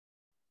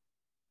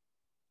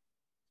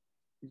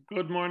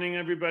Good morning,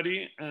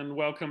 everybody, and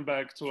welcome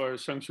back to our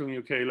Shangchung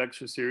UK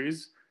lecture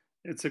series.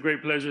 It's a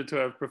great pleasure to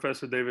have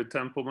Professor David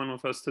Templeman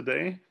with us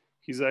today.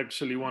 He's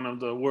actually one of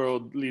the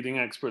world leading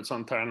experts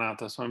on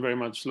Taranatha, so I'm very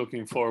much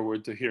looking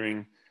forward to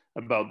hearing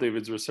about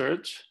David's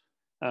research.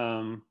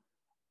 I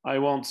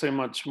won't say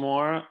much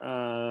more.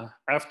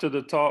 After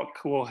the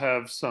talk, we'll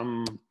have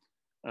some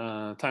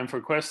time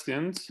for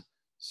questions.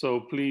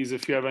 So please,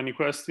 if you have any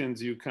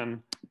questions, you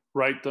can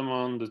write them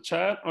on the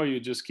chat or you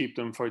just keep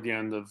them for the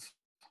end of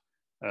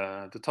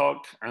the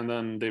talk, and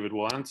then David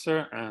will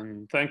answer.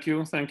 And thank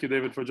you,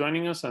 David, for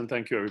joining us, and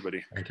thank you,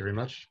 everybody. Thank you very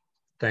much.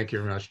 Thank you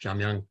very much,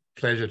 Jonang.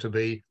 Pleasure to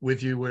be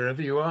with you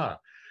wherever you are.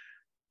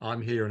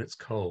 I'm here and it's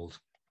cold.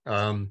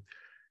 And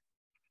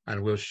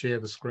we'll share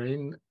the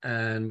screen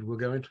and we'll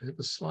go into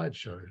the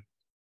slideshow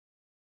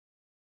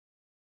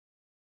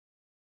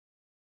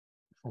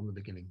from the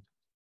beginning.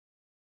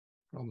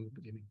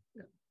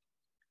 Yeah.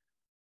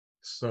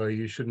 So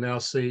you should now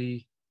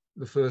see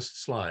the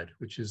first slide,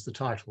 which is the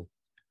title.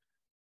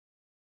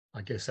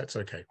 I guess that's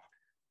okay.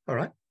 All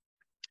right.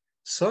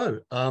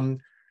 So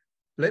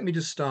let me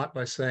just start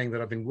by saying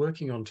that I've been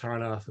working on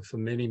Taranatha for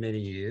many, many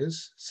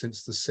years,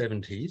 since the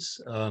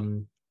 70s.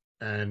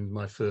 And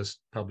my first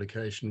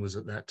publication was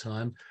at that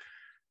time.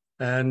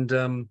 And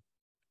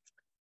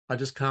I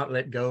just can't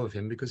let go of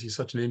him because he's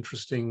such an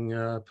interesting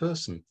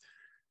person.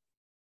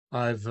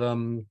 I've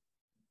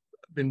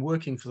been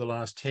working for the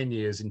last 10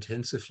 years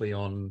intensively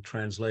on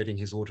translating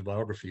his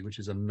autobiography, which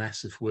is a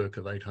massive work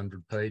of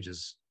 800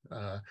 pages.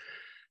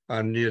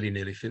 I'm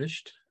nearly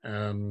finished.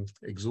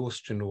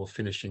 Exhaustion or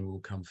finishing will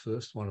come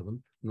first, one of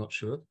them, not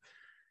sure.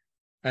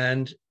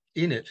 And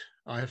in it,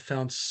 I have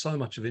found so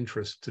much of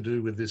interest to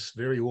do with this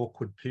very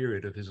awkward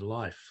period of his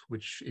life,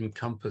 which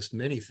encompassed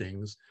many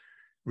things,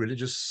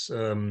 religious,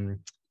 I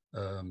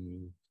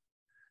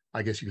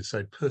guess you could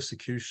say,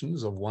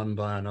 persecutions of one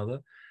by another,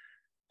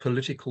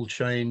 political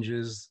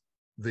changes,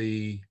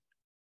 the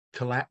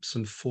collapse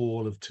and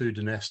fall of two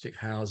dynastic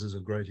houses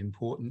of great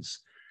importance.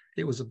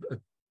 It was a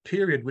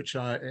period which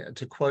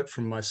to quote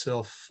from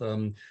myself,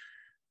 the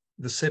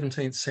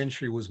 17th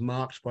century was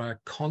marked by a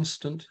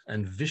constant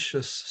and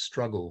vicious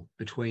struggle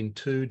between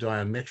two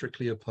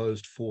diametrically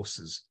opposed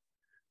forces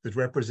that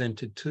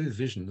represented two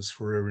visions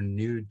for a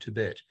renewed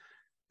Tibet.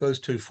 Those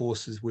two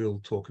forces we'll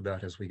talk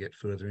about as we get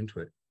further into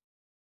it.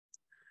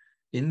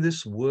 In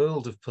this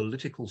world of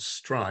political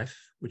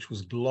strife, which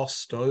was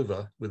glossed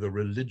over with a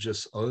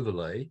religious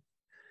overlay,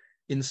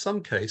 in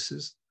some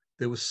cases,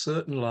 there were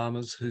certain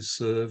lamas who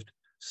served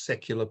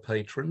secular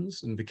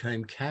patrons and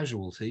became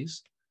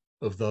casualties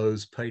of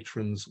those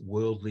patrons'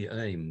 worldly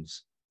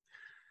aims.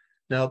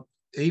 Now,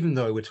 even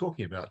though we're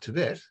talking about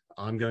Tibet,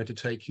 I'm going to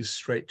take you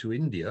straight to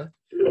India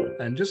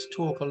and just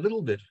talk a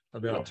little bit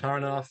about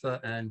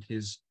Taranatha and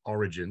his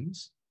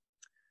origins.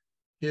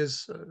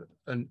 Here's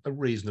a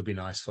reasonably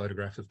nice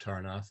photograph of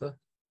Taranatha.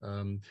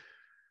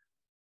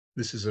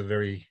 This is a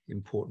very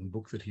important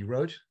book that he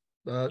wrote,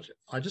 but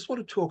I just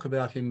want to talk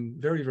about him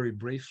very, very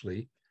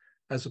briefly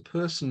as a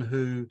person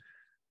who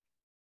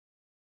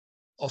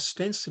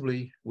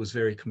ostensibly was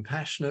very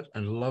compassionate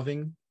and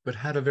loving, but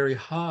had a very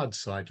hard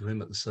side to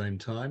him at the same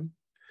time.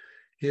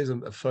 Here's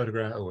a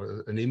photograph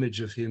or an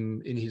image of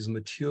him in his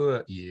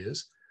mature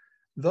years.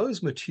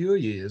 Those mature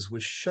years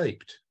were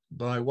shaped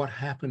by what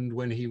happened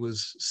when he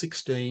was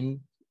 15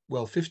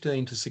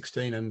 to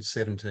 16 and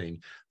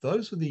 17.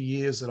 Those were the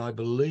years that I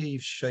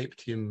believe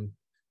shaped him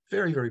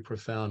very, very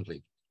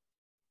profoundly,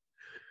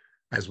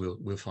 as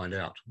we'll find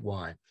out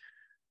why.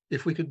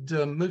 If we could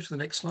move to the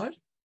next slide.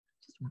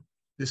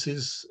 This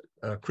is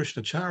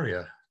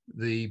Krishnacharya,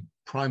 the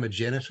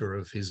primogenitor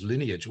of his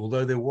lineage,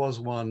 although there was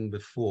one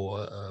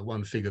before,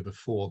 one figure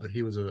before, but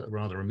he was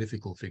rather a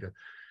mythical figure.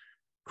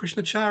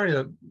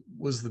 Krishnacharya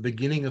was the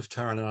beginning of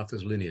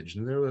Taranatha's lineage,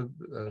 and there were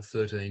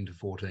 13 to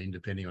 14,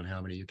 depending on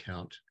how many you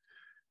count,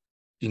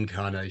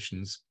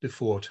 incarnations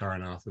before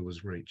Taranatha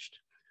was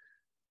reached.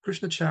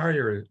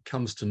 Krishnacharya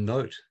comes to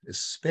note,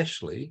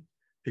 especially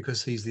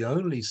because he's the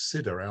only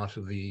Siddha out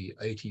of the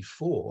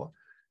 84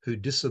 who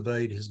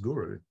disobeyed his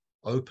guru,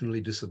 openly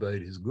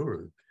disobeyed his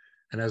guru,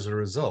 and as a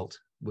result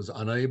was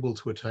unable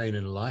to attain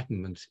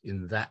enlightenment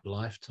in that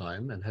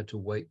lifetime and had to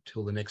wait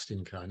till the next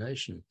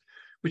incarnation,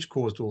 which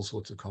caused all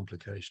sorts of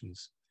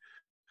complications.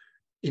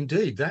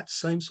 Indeed, that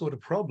same sort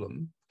of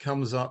problem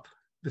comes up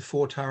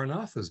before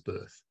Taranatha's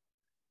birth.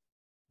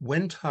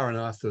 When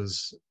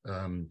Taranatha's,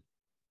 when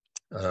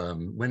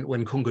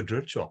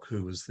Kungadrchok,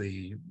 who was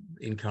the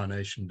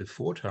incarnation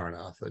before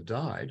Taranatha,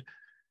 died,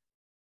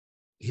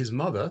 his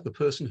mother, the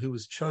person who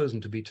was chosen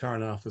to be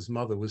Taranatha's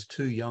mother, was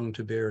too young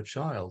to bear a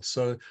child.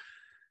 So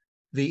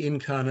the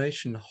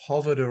incarnation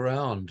hovered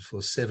around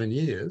for 7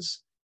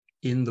 years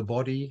in the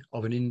body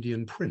of an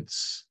Indian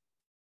prince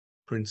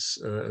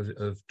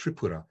of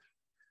Tripura.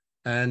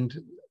 And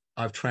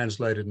I've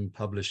translated and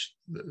published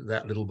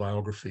that little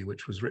biography,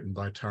 which was written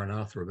by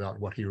Taranatha about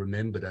what he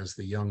remembered as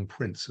the young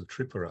prince of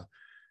Tripura.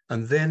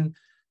 And then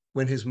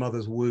when his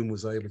mother's womb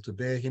was able to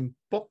bear him,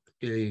 pop,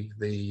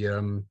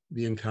 the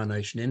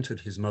incarnation entered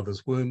his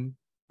mother's womb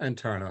and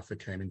Taranatha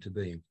came into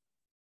being.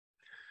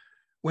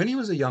 When he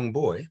was a young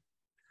boy,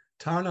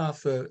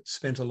 Taranatha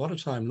spent a lot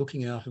of time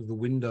looking out of the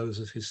windows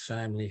of his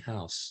family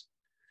house.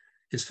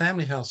 His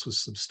family house was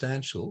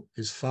substantial.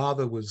 His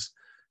father was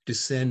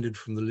descended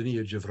from the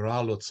lineage of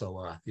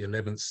Ralotsawa, the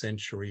 11th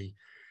century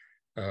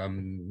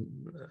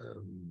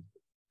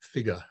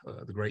figure,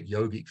 the great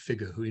yogic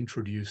figure who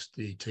introduced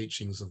the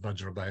teachings of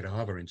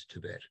Vajrabhairava into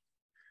Tibet.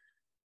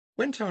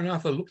 When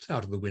Taranatha looked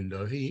out of the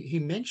window, he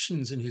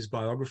mentions in his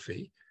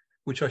biography,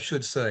 which I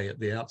should say at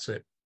the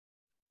outset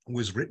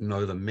was written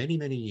over many,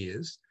 many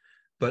years,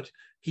 but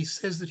he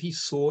says that he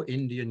saw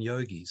Indian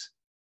yogis,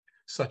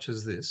 such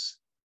as this.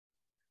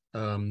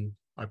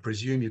 I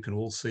presume you can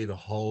all see the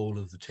whole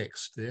of the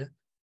text there.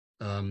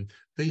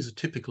 These are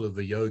typical of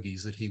the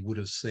yogis that he would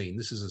have seen.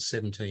 This is a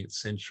 17th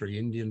century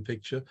Indian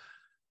picture.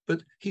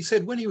 But he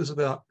said when he was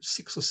about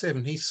 6 or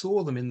 7, he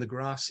saw them in the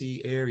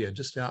grassy area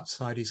just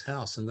outside his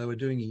house, and they were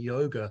doing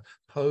yoga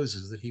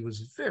poses that he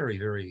was very,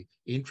 very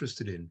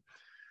interested in.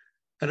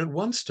 And at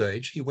one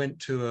stage, he went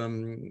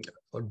to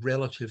a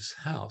relative's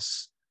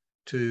house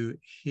to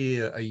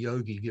hear a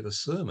yogi give a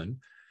sermon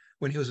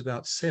when he was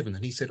about 7.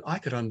 And he said, I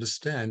could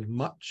understand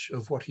much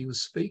of what he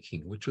was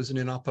speaking, which was in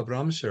an Upper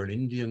Brahmsha, an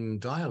Indian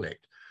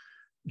dialect,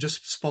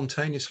 just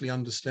spontaneously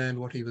understand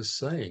what he was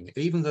saying.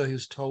 Even though he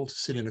was told to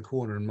sit in a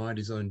corner and mind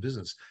his own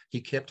business,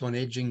 he kept on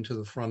edging to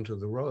the front of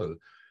the row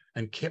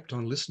and kept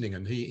on listening.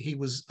 And he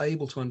was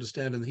able to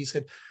understand. And he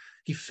said,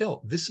 he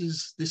felt, this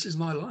is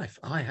my life.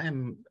 I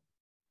am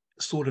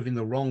sort of in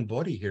the wrong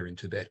body here in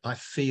Tibet. I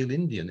feel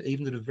Indian,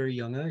 even at a very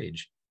young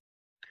age.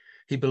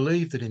 He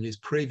believed that in his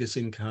previous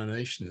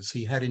incarnations,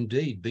 he had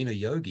indeed been a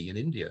yogi in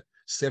India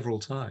several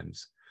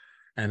times.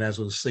 And as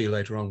we'll see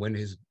later on, when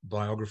his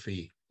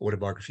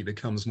autobiography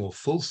becomes more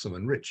fulsome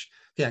and rich,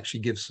 he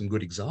actually gives some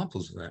good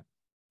examples of that.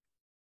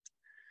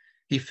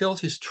 He felt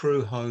his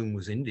true home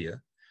was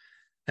India.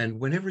 And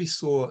whenever he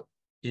saw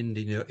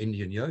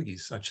Indian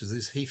yogis such as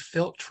this, he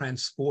felt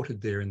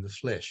transported there in the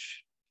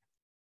flesh.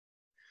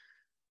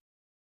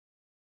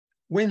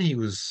 When he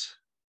was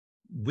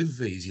with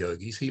these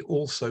yogis, he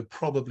also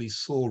probably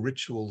saw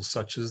rituals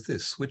such as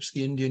this, which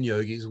the Indian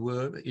yogis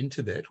in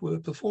Tibet were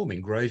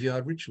performing,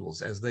 graveyard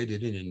rituals, as they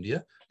did in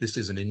India. This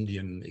is an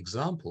Indian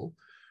example,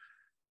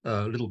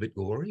 a little bit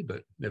gory,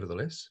 but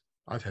nevertheless,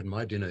 I've had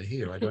my dinner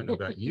here. I don't know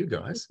about you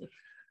guys.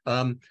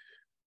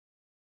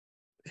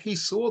 He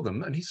saw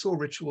them, and he saw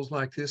rituals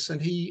like this,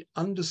 and he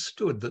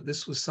understood that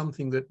this was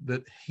something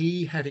that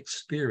he had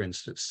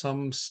experienced at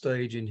some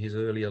stage in his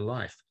earlier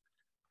life.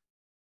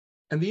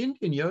 And the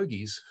Indian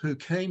yogis who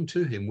came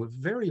to him were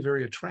very,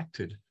 very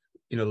attracted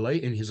in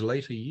his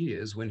later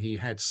years, when he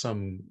had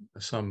some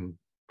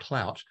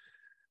clout,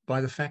 by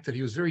the fact that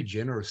he was very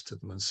generous to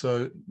them. And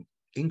so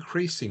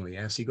increasingly,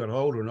 as he got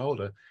older and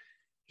older,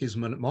 his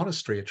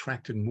monastery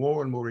attracted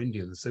more and more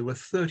Indians. There were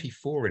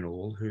 34 in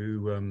all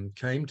who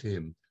came to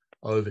him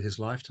over his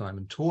lifetime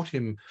and taught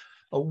him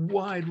a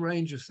wide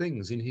range of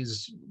things in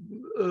his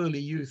early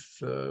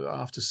youth,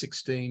 after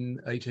 16,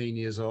 18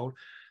 years old.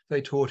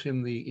 They taught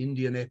him the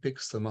Indian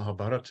epics, the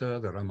Mahabharata,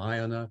 the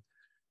Ramayana.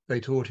 They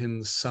taught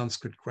him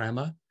Sanskrit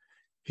grammar.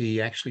 He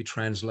actually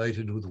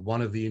translated with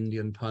one of the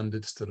Indian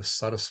pundits the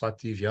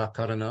Saraswati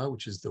Vyakarana,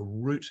 which is the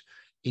root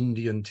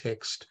Indian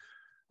text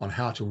on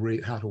how to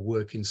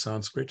work in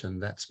Sanskrit,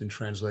 and that's been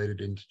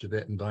translated into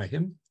Tibetan by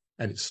him,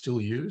 and it's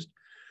still used.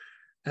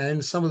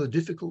 And some of the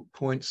difficult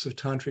points of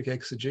tantric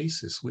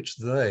exegesis, which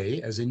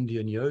they, as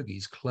Indian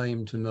yogis,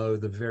 claim to know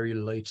the very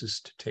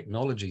latest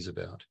technologies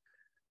about.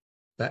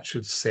 That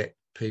should set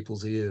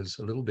people's ears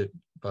a little bit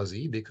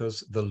buzzy,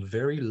 because the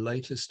very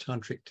latest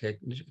tantric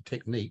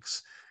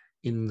techniques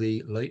in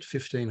the late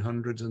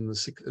 1500s and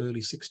the early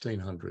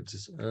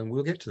 1600s,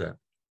 we'll get to that.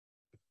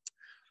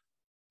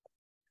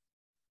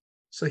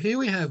 So here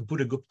we have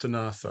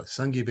Buddhaguptanatha,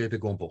 Sangye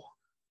Gompo.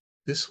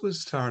 This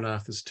was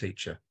Taranatha's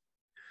teacher.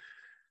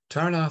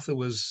 Taranatha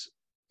was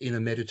in a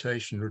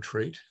meditation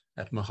retreat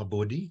at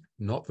Mahabodhi,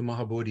 not the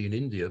Mahabodhi in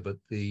India, but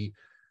the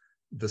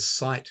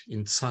site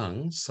in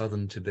Tsang,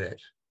 southern Tibet,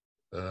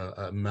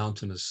 a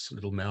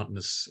little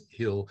mountainous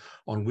hill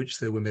on which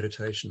there were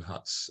meditation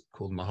huts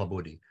called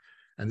Mahabodhi.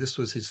 And this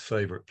was his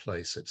favorite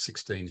place at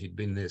 16. He'd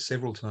been there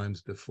several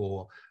times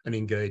before and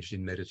engaged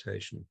in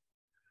meditation.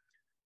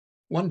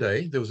 One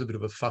day, there was a bit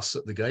of a fuss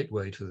at the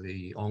gateway to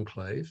the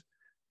enclave.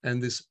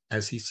 And this,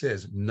 as he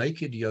says,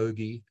 naked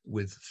yogi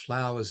with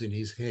flowers in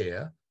his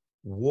hair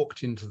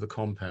walked into the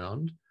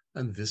compound.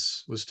 And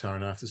this was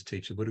Taranatha's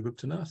teacher,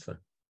 Buddhaguptanatha.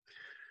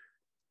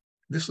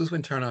 This was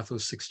when Taranatha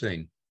was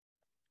 16.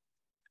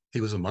 He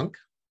was a monk,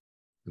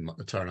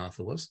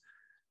 Taranatha was,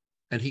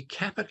 and he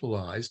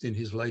capitalized in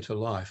his later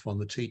life on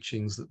the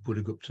teachings that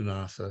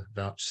Buddhaguptanatha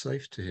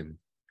vouchsafed to him.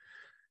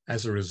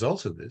 As a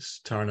result of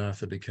this,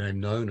 Taranatha became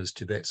known as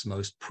Tibet's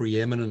most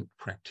preeminent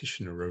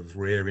practitioner of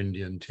rare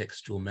Indian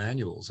textual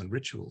manuals and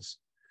rituals.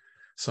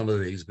 Some of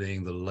these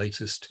being the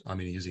latest, I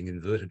mean, using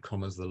inverted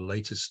commas, the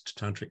latest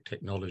tantric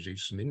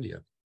technologies from India.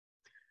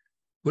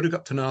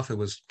 Buddhaguptanatha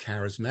was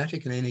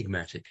charismatic and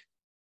enigmatic.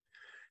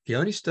 He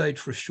only stayed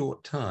for a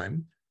short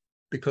time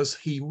because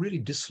he really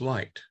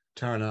disliked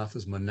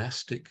Taranatha's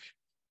monastic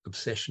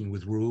obsession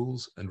with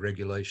rules and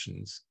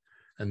regulations,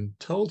 and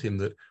told him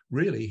that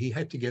really he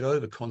had to get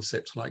over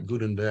concepts like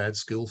good and bad,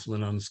 skillful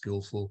and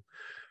unskillful,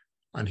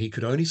 and he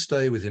could only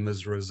stay with him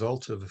as a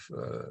result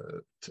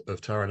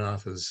of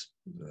Taranatha's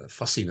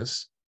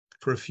fussiness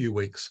for a few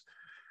weeks.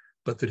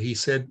 But that he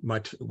said,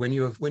 when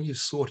you've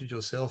sorted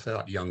yourself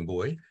out, young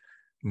boy,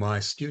 my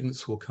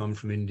students will come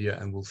from India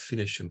and will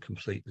finish and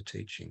complete the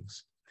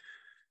teachings.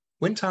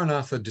 When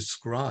Taranatha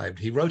described,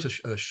 he wrote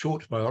a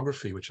short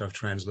biography, which I've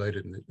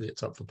translated, and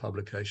it's up for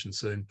publication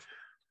soon,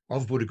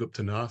 of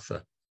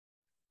Buddhaguptanatha,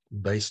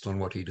 based on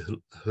what he'd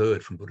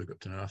heard from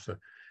Buddhaguptanatha.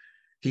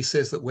 He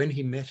says that when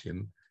he met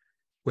him,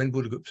 when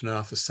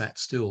Buddhaguptanatha sat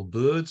still,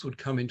 birds would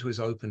come into his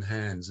open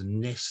hands and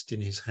nest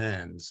in his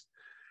hands.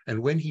 And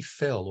when he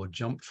fell or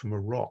jumped from a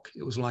rock,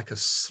 it was like a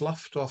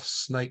sloughed off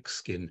snake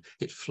skin.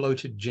 It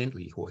floated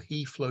gently, or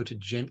he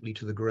floated gently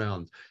to the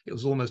ground. It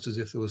was almost as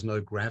if there was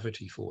no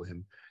gravity for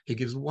him. He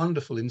gives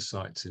wonderful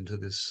insights into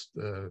this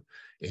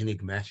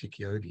enigmatic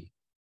yogi.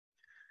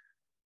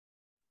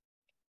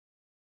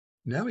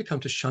 Now we come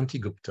to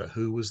Shantigupta,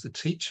 who was the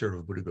teacher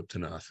of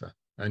Buddhaguptanatha.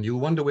 And you'll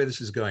wonder where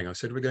this is going. I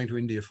said we're going to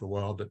India for a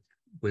while, but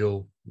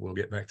we'll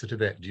get back to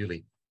Tibet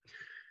duly.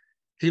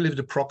 He lived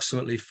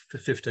approximately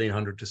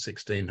 1500 to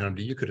 1600.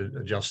 You could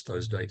adjust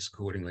those dates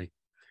accordingly.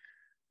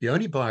 The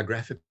only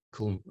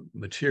biographical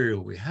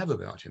material we have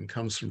about him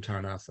comes from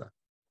Taranatha.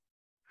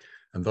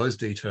 And those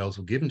details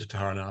were given to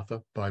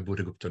Taranatha by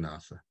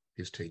Buddhaguptanatha,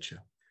 his teacher.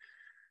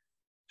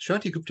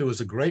 Shantigupta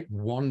was a great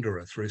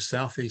wanderer through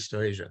Southeast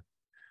Asia.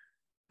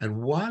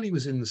 And while he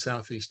was in the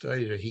Southeast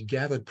Asia, he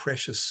gathered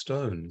precious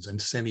stones and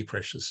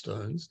semi-precious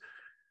stones,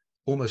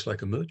 almost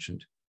like a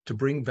merchant, to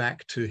bring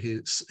back to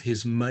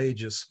his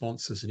major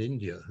sponsors in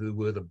India, who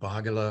were the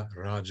Baghela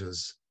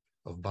Rajas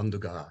of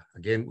Bandugar.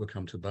 Again, we'll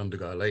come to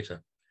Bandugar later.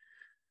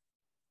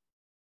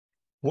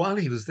 While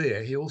he was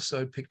there, he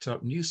also picked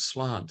up new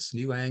slants,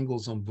 new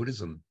angles on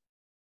Buddhism,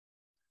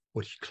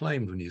 what he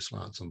claimed were new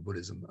slants on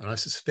Buddhism. And I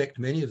suspect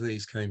many of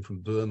these came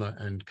from Burma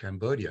and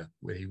Cambodia,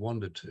 where he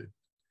wandered to.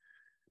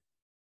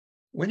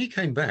 When he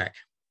came back,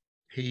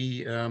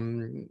 we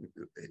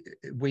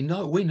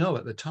know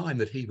at the time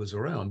that he was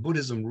around,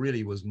 Buddhism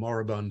really was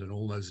moribund and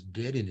almost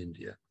dead in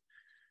India.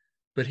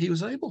 But he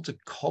was able to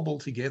cobble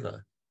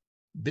together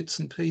bits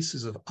and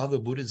pieces of other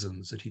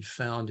Buddhisms that he'd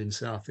found in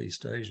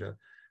Southeast Asia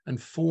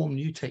and form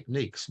new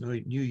techniques,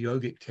 new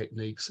yogic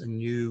techniques and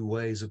new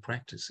ways of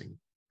practicing.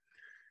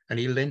 And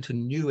he lent a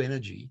new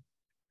energy,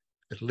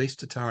 at least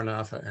to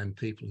Taranatha and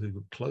people who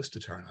were close to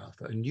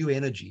Taranatha, a new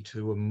energy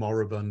to a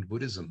moribund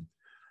Buddhism.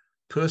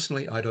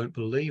 Personally, I don't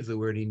believe there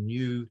were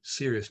any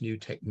serious new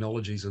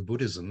technologies of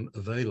Buddhism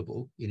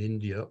available in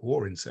India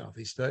or in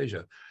Southeast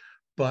Asia,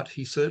 but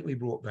he certainly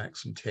brought back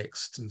some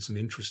texts and some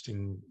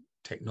interesting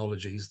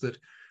technologies that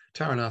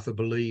Taranatha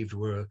believed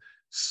were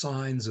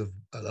signs of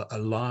a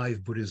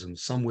live Buddhism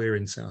somewhere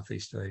in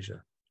Southeast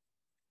Asia.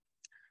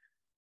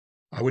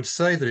 I would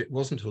say that it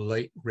wasn't a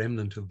late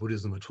remnant of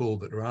Buddhism at all,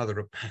 but rather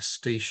a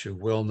pastiche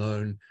of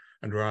well-known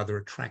and rather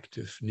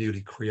attractive, newly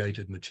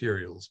created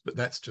materials, but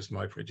that's just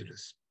my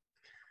prejudice.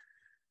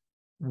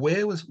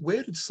 Where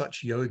did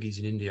such yogis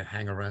in India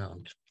hang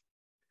around?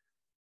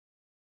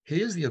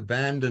 Here's the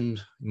abandoned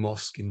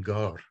mosque in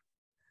Ghar.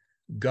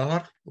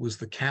 Ghar was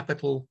the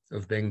capital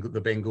of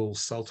the Bengal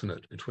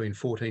Sultanate between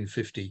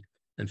 1450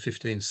 and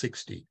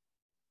 1560,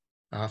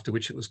 after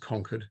which it was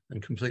conquered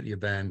and completely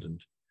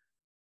abandoned,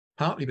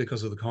 partly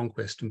because of the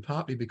conquest and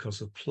partly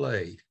because of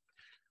plague.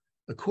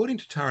 According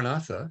to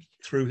Taranatha,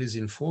 through his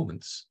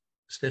informants,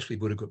 especially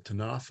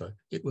Buddhaguptanatha,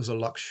 it was a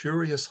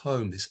luxurious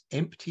home, this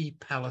empty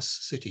palace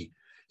city.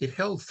 It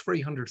held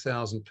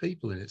 300,000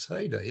 people in its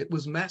heyday. It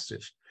was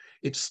massive.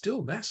 It's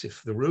still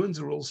massive. The ruins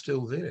are all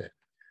still there.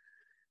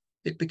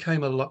 It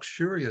became a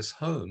luxurious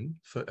home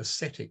for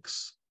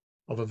ascetics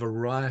of a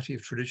variety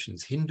of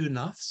traditions, Hindu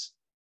naths.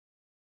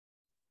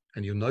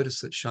 And you'll notice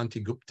that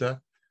Shantigupta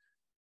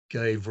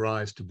gave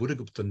rise to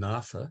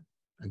Buddhaguptanatha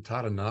and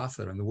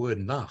Taranatha, and the word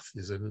nath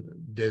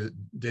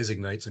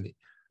designates an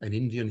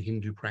Indian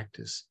Hindu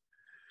practice.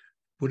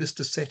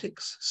 Buddhist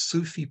ascetics,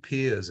 Sufi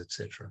peers,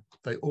 etc.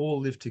 They all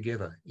lived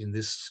together in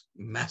this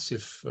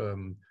massive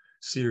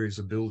series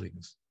of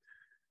buildings.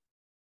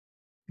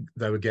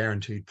 They were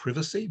guaranteed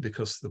privacy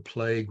because the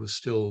plague was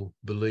still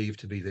believed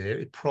to be there.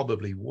 It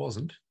probably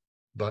wasn't,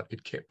 but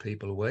it kept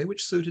people away,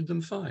 which suited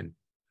them fine.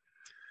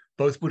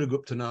 Both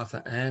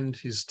Buddhaguptanatha and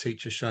his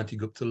teacher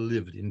Shantigupta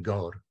lived in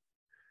Ghar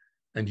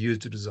and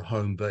used it as a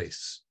home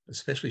base,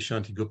 especially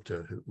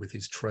Shantigupta with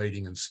his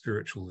trading and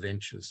spiritual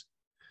ventures.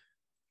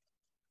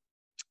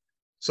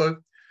 So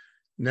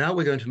now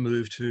we're going to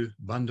move to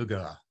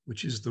Bandugar,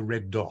 which is the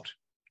red dot.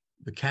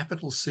 The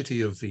capital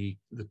city of the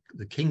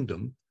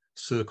kingdom,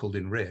 circled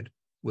in red,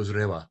 was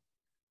Rewa.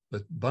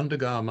 But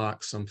Bandugar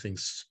marks something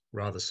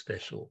rather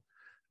special.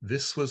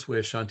 This was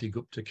where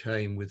Shantigupta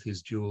came with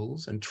his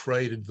jewels and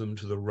traded them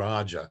to the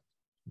Raja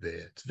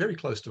there. It's very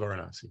close to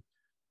Varanasi.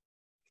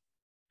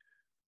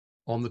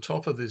 On the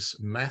top of this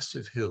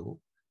massive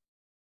hill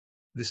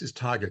This is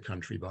tiger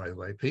country, by the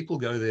way. People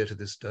go there to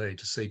this day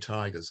to see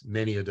tigers,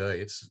 many a day.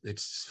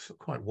 It's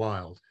quite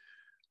wild.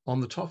 On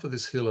the top of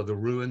this hill are the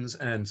ruins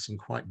and some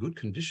quite good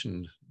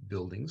conditioned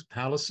buildings,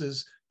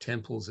 palaces,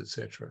 temples,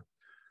 etc.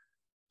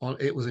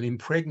 It was an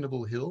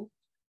impregnable hill,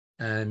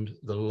 and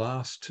the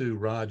last two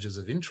Rajas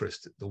of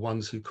interest, the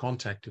ones who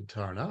contacted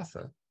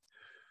Taranatha,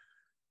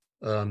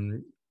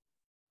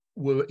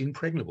 were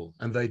impregnable,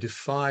 and they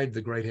defied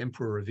the great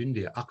emperor of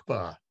India,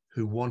 Akbar,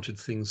 who wanted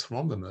things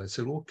from them. They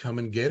said, "Oh, come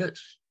and get it."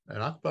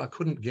 And Akbar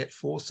couldn't get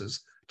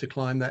forces to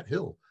climb that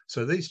hill.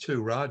 So these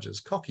two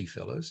Rajas, cocky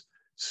fellows,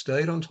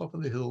 stayed on top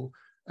of the hill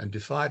and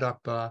defied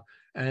Akbar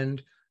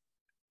and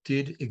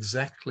did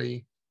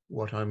exactly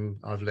what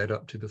I've led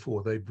up to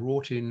before. They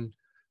brought in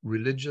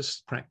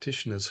religious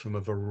practitioners from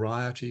a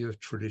variety of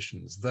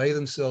traditions. They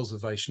themselves are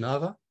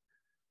Vaishnava,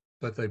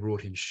 but they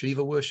brought in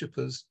Shiva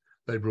worshippers.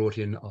 They brought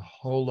in a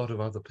whole lot of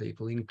other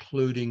people,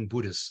 including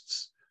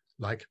Buddhists,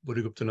 like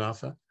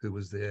Buddhaguptanatha, who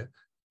was there,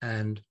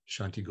 and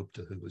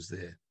Shantigupta, who was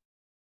there.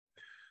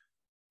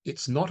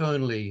 It's not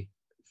only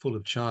full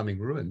of charming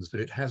ruins, but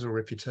it has a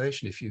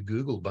reputation. If you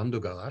Google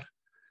Bandhagar,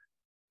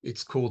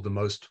 it's called the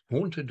most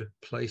haunted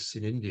place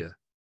in India.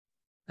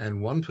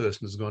 And one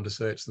person has gone to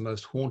say it's the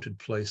most haunted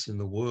place in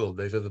the world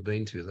they've ever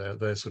been to.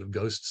 They're sort of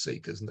ghost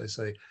seekers, and they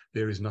say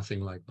there is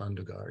nothing like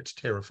Bandhagar. It's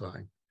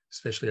terrifying,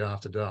 especially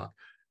after dark.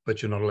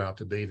 But you're not allowed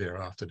to be there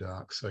after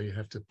dark, so you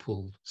have to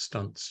pull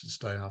stunts to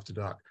stay after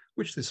dark,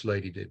 which this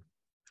lady did.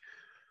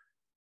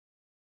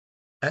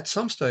 At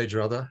some stage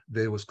or other,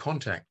 there was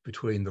contact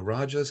between the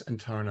Rajas and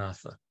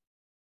Taranatha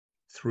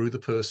through the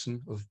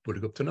person of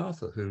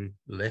Buddhaguptanatha, who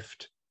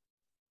left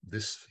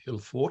this hill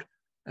fort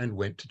and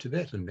went to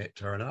Tibet and met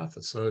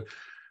Taranatha. So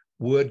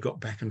word got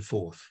back and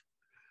forth.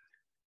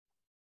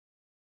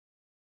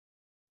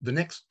 The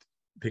next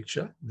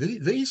picture,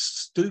 these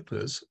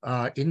stupas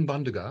are in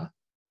Bandhagar,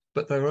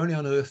 but they were only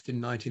unearthed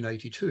in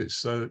 1982.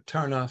 So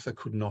Taranatha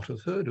could not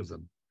have heard of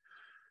them.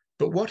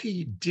 But what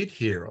he did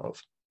hear of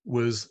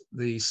was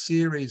the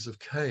series of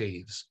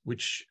caves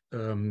which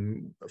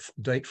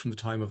date from the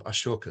time of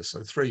Ashoka,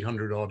 so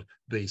 300 odd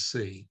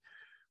BC,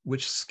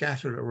 which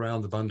scattered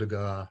around the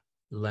Bandhagar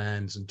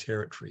lands and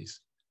territories,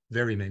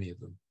 very many of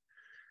them.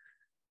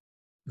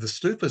 The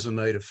stupas are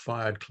made of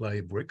fired clay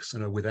bricks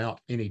and are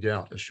without any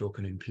doubt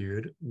Ashokan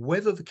period.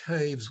 Whether the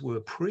caves were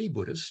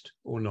pre-Buddhist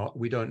or not,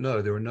 we don't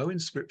know. There are no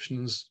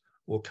inscriptions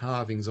or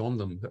carvings on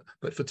them.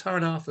 But for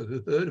Taranatha,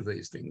 who heard of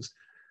these things,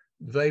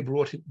 they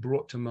brought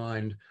to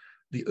mind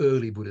the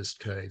early Buddhist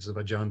caves of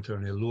Ajanta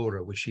and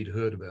Ellora, which he'd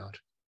heard about.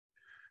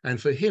 And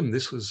for him,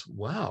 this was,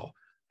 wow,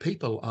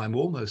 people I'm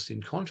almost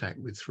in contact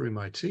with through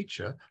my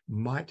teacher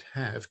might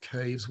have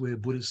caves where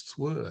Buddhists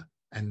were,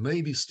 and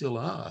maybe still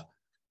are.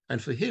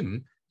 And for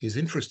him, his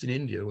interest in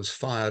India was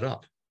fired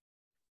up.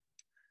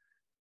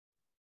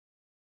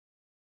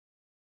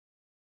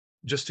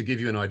 Just to give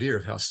you an idea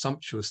of how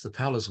sumptuous the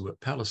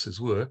palaces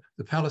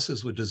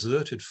were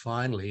deserted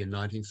finally in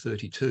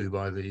 1932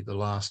 by the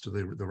last of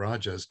the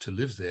Rajas to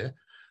live there.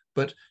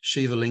 But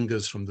Shiva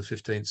lingas from the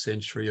 15th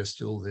century are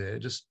still there,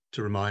 just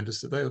to remind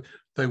us that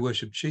they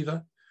worshipped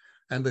Shiva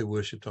and they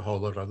worshipped a whole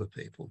lot of other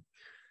people.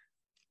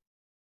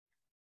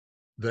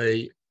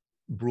 They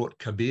brought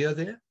Kabir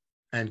there,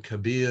 and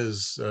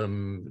Kabir's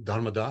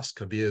Dharmadas,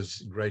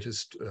 Kabir's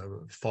greatest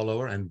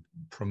follower and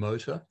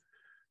promoter,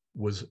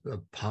 was a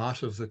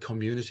part of the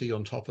community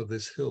on top of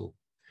this hill.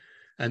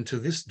 And to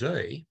this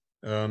day,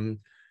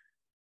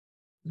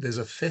 there's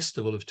a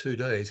festival of 2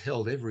 days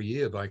held every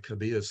year by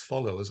Kabir's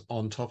followers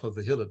on top of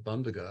the hill at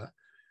Bandhagar,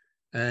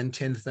 and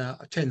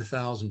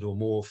 10,000 or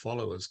more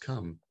followers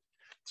come.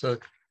 So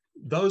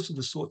those are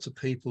the sorts of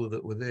people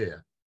that were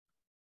there.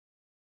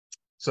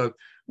 So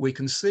we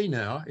can see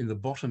now in the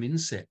bottom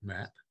inset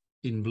map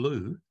in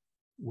blue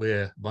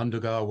where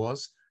Bandhagar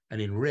was,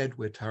 and in red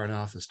where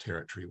Taranatha's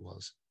territory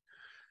was.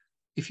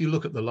 If you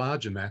look at the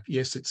larger map,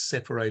 yes, it's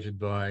separated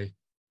by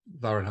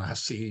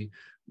Varanasi,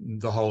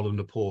 the whole of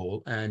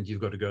Nepal, and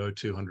you've got to go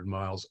 200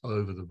 miles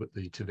over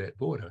the Tibet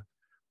border,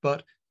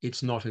 but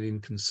it's not an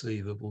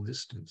inconceivable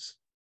distance.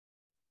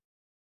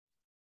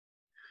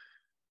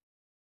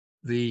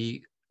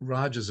 The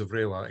Rajas of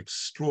Rewa are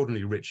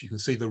extraordinarily rich. You can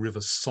see the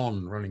river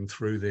Son running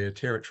through their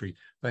territory.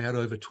 They had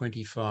over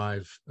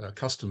 25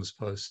 customs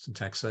posts and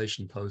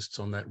taxation posts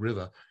on that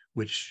river,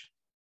 which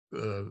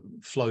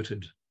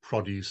floated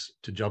produce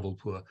to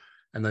Jabalpur,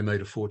 and they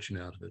made a fortune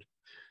out of it.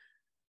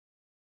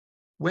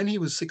 When he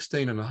was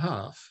 16 and a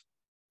half,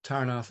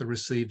 Taranatha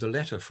received a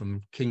letter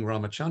from King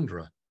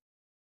Ramachandra,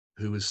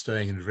 who was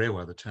staying in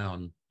Rewa,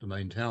 the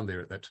main town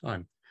there at that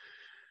time.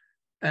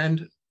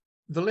 And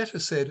the letter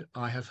said,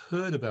 "I have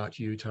heard about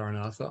you,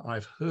 Taranatha.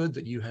 I've heard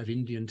that you have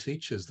Indian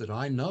teachers that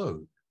I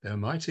know. They're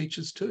my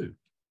teachers too.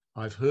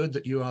 I've heard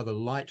that you are the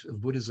light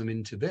of Buddhism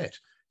in Tibet.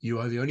 You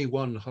are the only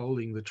one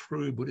holding the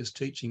true Buddhist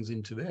teachings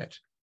in Tibet,"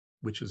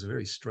 which was a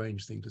very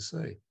strange thing to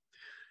say.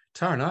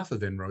 Taranatha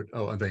then wrote,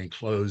 and they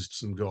enclosed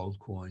some gold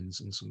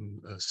coins and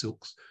some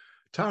silks.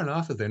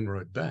 Taranatha then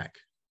wrote back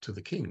to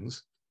the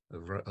kings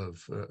of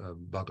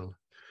Baghela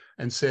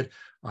and said,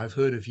 I've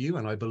heard of you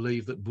and I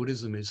believe that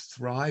Buddhism is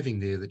thriving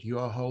there, that you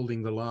are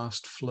holding the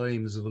last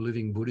flames of a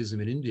living Buddhism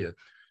in India.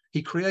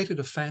 He created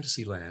a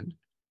fantasy land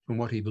from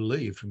what he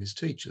believed from his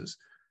teachers,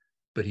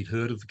 but he'd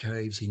heard of the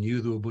caves. He knew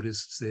there were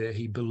Buddhists there.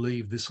 He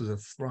believed this was a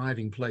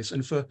thriving place.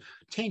 And for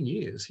 10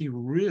 years, he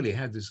really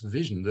had this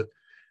vision that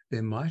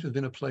there might have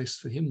been a place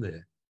for him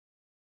there.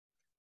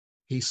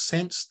 He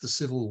sensed the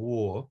civil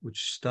war,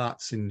 which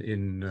starts in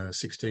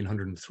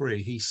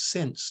 1603. He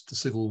sensed the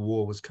civil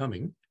war was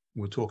coming.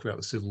 We'll talk about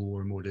the civil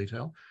war in more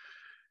detail.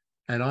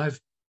 And I've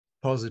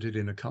posited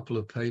in a couple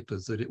of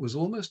papers that it was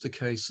almost a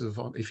case of,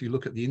 if you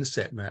look at the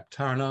inset map,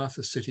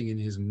 Taranatha sitting in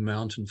his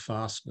mountain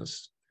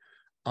fastness,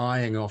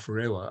 eyeing off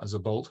Rewa as a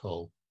bolt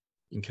hole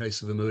in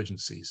case of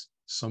emergencies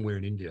somewhere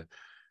in India.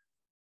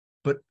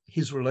 But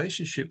his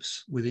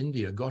relationships with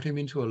India got him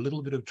into a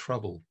little bit of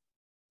trouble.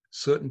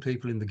 Certain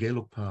people in the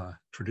Gelugpa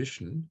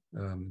tradition,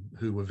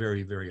 who were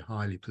very, very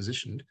highly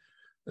positioned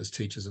as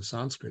teachers of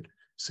Sanskrit,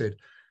 said,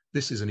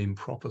 this is an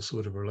improper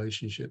sort of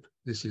relationship.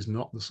 This is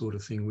not the sort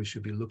of thing we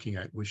should be looking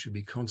at. We should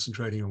be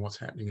concentrating on what's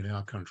happening in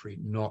our country,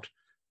 not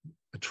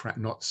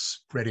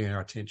spreading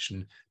our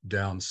attention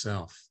down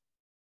south.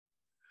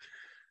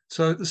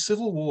 So the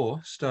civil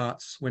war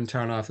starts when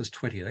Taranatha is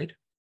 28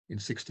 in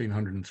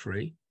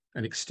 1603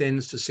 and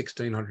extends to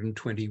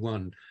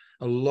 1621.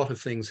 A lot of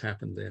things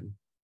happened then.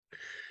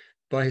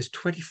 By his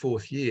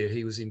 24th year,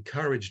 he was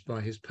encouraged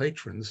by his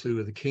patrons, who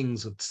were the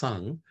kings of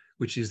Tsang,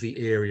 which is the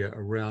area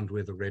around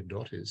where the red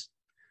dot is,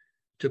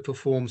 to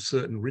perform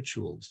certain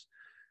rituals.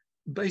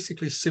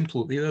 Basically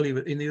simple,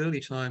 in the early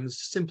times,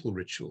 simple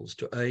rituals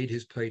to aid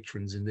his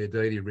patrons in their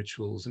daily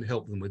rituals and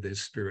help them with their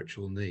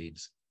spiritual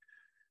needs.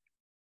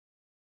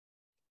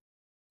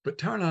 But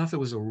Taranatha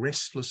was a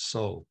restless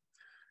soul.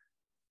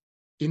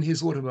 In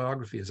his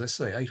autobiography, as I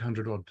say,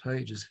 800 odd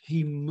pages,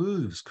 he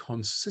moves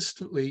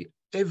consistently.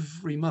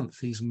 Every month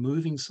he's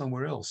moving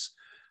somewhere else.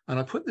 And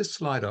I put this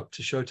slide up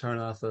to show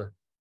Taranatha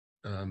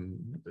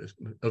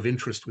of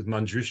interest with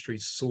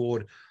Manjushri's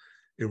sword,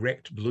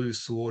 erect blue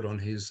sword on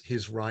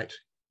his right,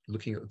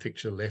 looking at the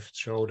picture, left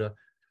shoulder.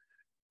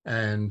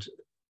 And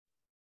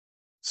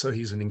so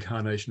he's an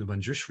incarnation of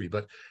Manjushri.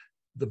 But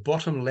the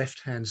bottom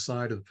left-hand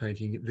side of the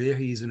painting, there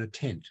he's in a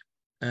tent.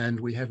 And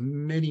we have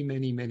many,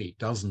 many, many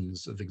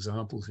dozens of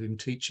examples of him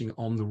teaching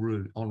en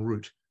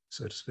route,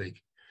 so to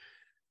speak.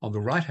 On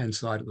the right-hand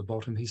side at the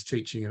bottom, he's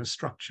teaching in a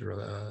structure,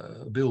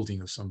 a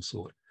building of some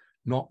sort,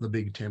 not the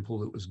big temple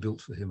that was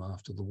built for him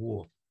after the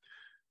war.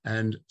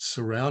 And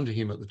surrounding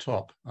him at the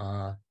top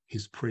are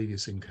his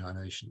previous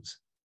incarnations.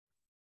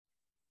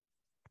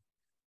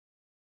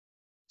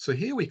 So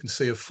here we can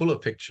see a fuller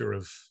picture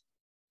of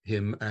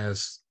him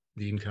as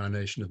the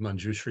incarnation of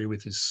Manjushri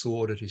with his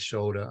sword at his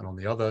shoulder, and on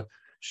the other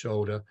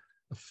shoulder,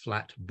 a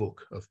flat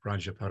book of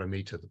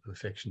Prajaparamita, the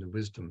perfection of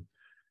wisdom.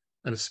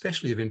 And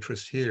especially of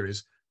interest here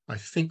is, I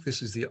think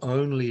this is the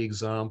only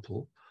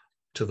example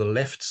to the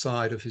left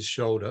side of his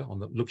shoulder,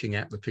 looking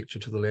at the picture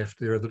to the left,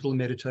 there are little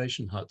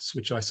meditation huts,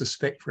 which I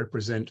suspect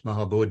represent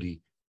Mahabodhi,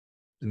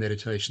 the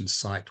meditation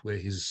site where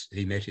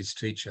he met his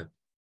teacher.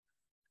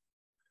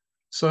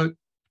 So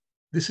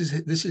this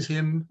is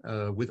him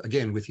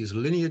with his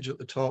lineage at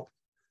the top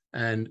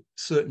and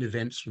certain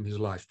events from his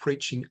life,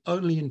 preaching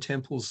only in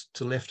temples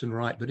to left and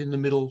right, but in the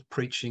middle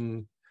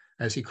preaching,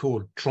 as he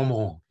called,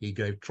 tromon. He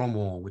gave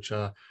tromon, which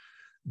are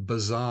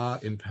bazaar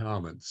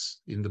empowerments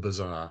in the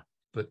bazaar,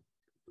 but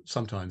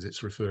sometimes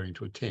it's referring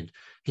to a tent.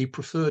 He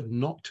preferred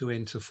not to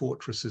enter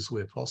fortresses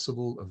where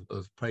possible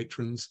of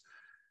patrons,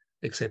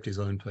 except his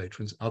own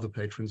patrons, other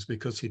patrons,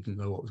 because he didn't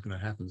know what was going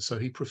to happen. So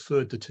he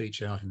preferred to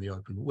teach out in the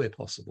open where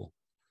possible.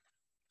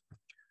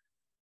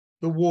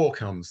 The war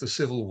comes, the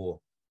civil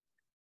war.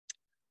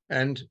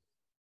 And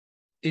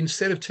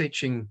instead of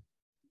teaching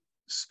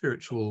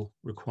spiritual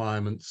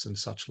requirements and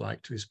such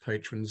like to his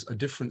patrons, a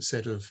different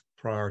set of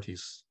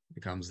priorities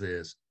becomes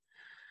theirs.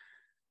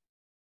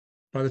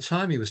 By the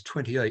time he was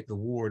 28, the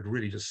war had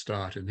really just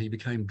started, and he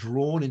became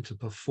drawn into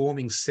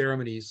performing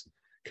ceremonies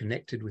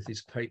connected with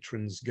his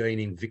patrons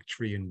gaining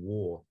victory in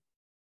war.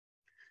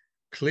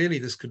 Clearly,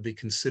 this could be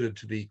considered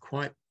to be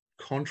quite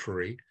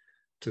contrary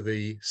to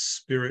the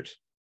spirit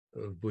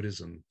of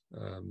Buddhism.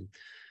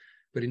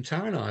 But in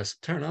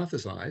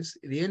Taranatha's eyes,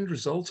 the end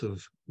result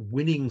of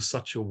winning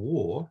such a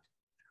war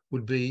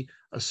would be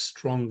a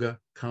stronger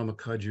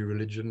Karmakaju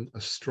religion,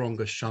 a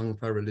stronger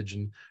Shangpa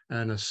religion,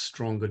 and a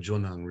stronger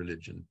Jonang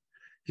religion.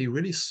 He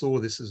really saw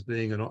this as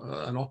being an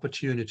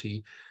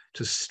opportunity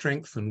to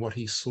strengthen what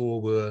he saw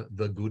were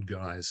the good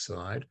guys'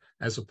 side,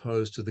 as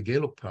opposed to the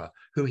Gelugpa,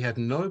 who he had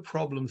no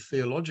problem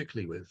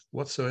theologically with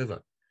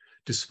whatsoever.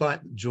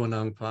 Despite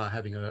Jonangpa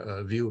having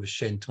a view of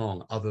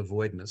Shentong, other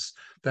voidness,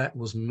 that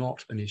was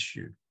not an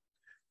issue,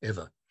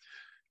 ever.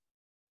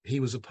 He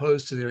was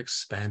opposed to their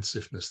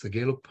expansiveness. The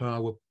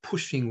Gelugpa were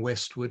pushing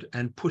westward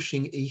and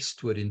pushing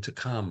eastward into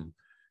Kham,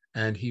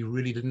 and he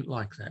really didn't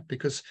like that,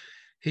 because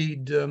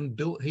he'd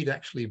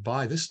actually,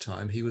 by this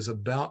time, he was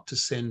about to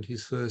send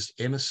his first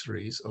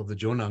emissaries of the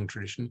Jonang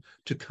tradition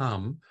to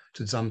Kham,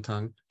 to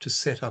Zamtang, to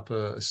set up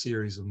a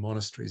series of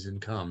monasteries in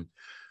Kham.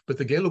 But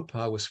the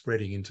Gelugpa were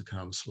spreading into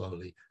Kham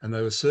slowly, and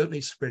they were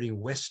certainly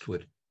spreading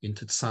westward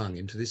into Tsang,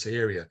 into this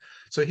area.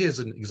 So here's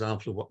an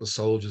example of what the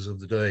soldiers of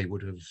the day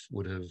would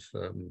have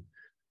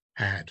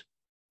had.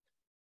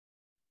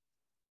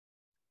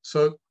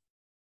 So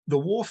the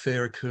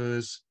warfare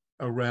occurs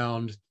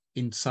around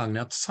in Tsang.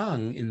 Now,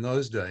 Tsang in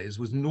those days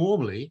was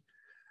normally,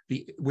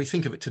 we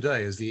think of it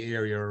today as the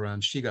area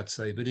around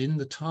Shigatse, but in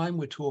the time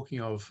we're talking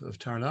of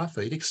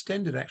Taranatha, it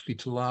extended actually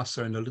to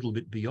Lhasa and a little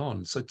bit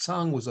beyond. So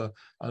Tsang was a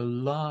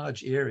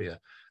large area.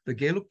 The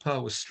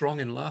Gelugpa was strong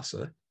in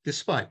Lhasa,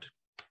 despite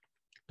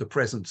the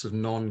presence of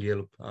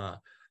non-Gelugpa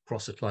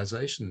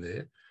proselytization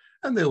there.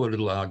 And there were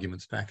little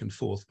arguments back and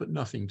forth, but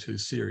nothing too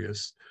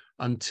serious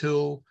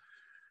until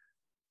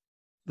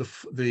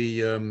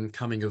the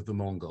coming of the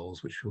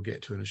Mongols, which we'll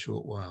get to in a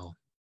short while,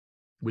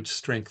 which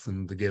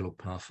strengthened the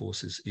Gelugpa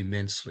forces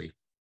immensely.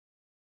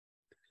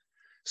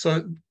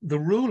 So the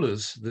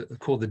rulers,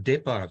 called the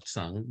Depar of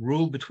Tsang,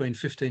 ruled between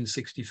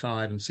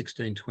 1565 and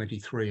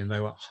 1623, and they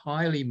were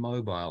highly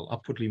mobile,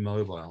 upwardly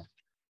mobile.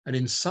 And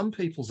in some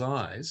people's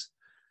eyes,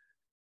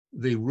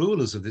 the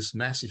rulers of this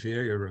massive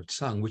area of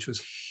Tsang, which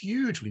was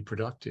hugely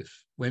productive,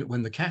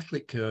 when the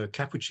Catholic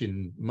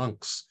Capuchin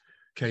monks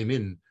came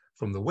in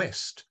from the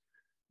west,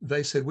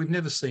 they said, we've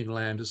never seen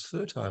land as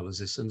fertile as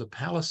this, and the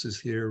palaces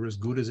here are as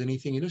good as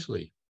anything in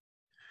Italy.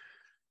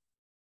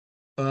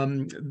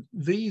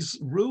 These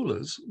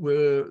rulers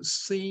were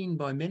seen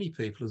by many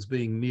people as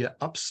being mere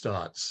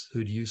upstarts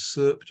who'd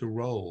usurped a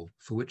role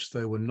for which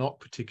they were not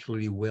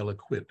particularly well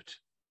equipped.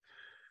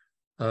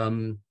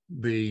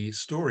 The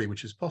story,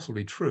 which is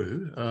possibly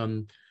true,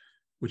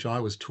 which I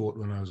was taught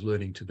when I was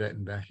learning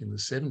Tibetan back in the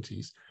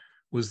 70s,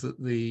 was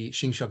that the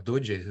Shinshak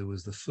Dorje, who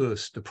was the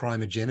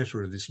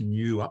primogenitor of this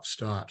new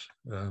upstart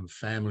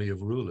family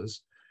of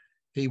rulers,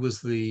 he was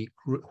the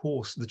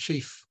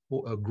chief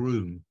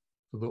groom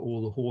for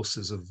all the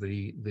horses of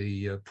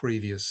the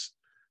previous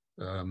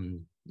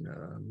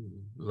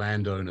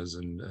landowners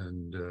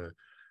and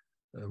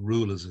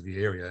rulers of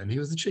the area. And he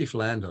was the chief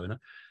landowner,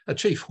 a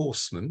chief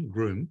horseman,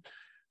 groom,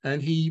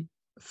 and he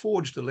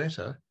forged a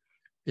letter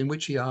in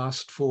which he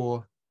asked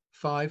for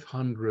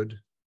 500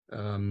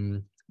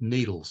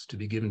 needles to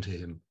be given to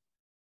him.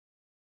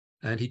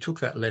 And he took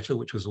that letter,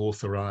 which was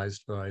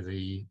authorized by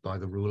the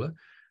ruler,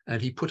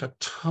 and he put a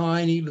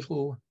tiny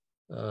little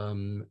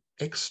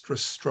extra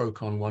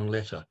stroke on one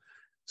letter.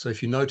 So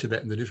if you know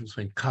Tibetan, the difference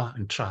between ka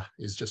and cha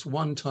is just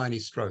one tiny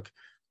stroke,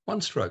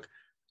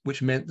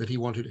 which meant that he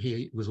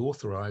was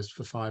authorized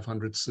for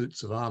 500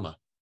 suits of armor,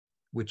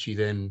 which he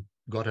then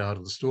got out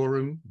of the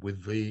storeroom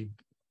with the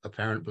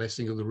apparent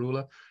blessing of the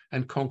ruler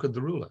and conquered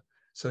the ruler.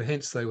 So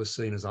hence they were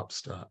seen as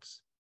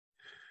upstarts.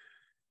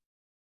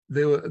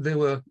 There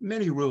were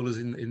many rulers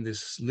in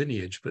this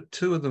lineage, but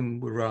two of them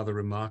were rather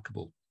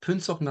remarkable.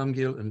 Phuntsok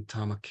Namgyel and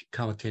Kama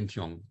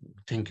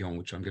Tenkyong,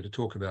 which I'm going to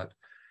talk about.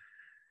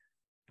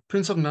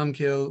 Phuntsok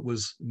Namgyel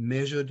was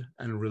measured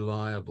and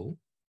reliable,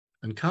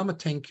 and Kama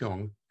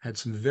Tenkyong had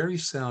some very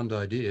sound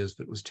ideas,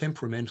 but was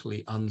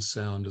temperamentally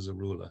unsound as a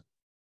ruler.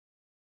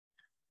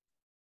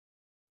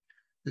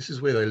 This is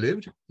where they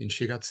lived, in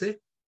Shigatse,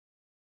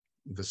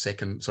 the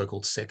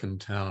so-called second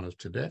town of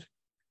Tibet.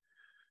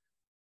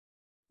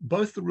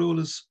 Both the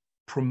rulers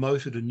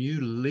promoted a new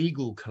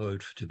legal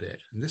code for Tibet.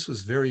 And this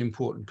was very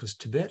important because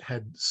Tibet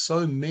had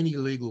so many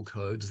legal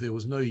codes, there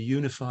was no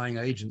unifying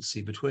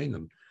agency between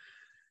them.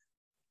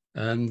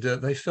 And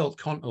they felt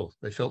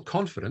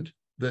confident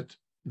that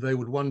they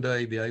would one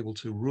day be able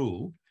to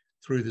rule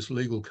through this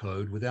legal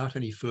code without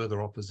any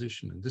further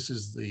opposition. And this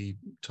is the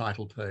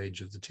title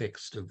page of the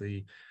text of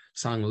the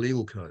Tsang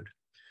legal code.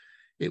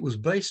 It was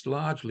based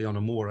largely on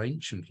a more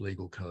ancient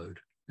legal code,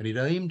 and it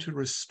aimed to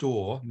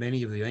restore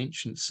many of the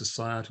ancient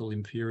societal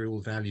imperial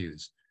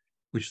values,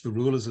 which the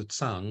rulers of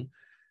Tsang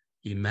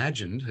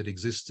imagined had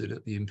existed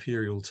at the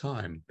imperial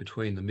time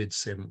between the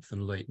mid-7th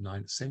and late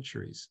 9th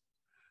centuries.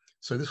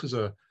 So this was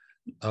a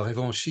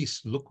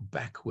revanchiste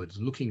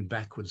looking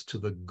backwards to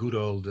the good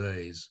old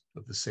days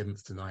of the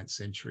 7th to 9th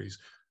centuries,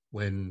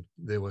 when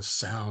there were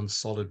sound,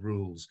 solid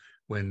rules,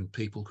 when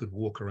people could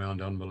walk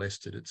around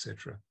unmolested,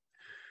 etc.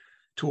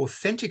 To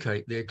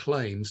authenticate their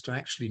claims to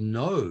actually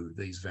know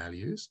these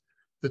values,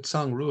 the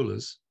Tsang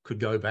rulers could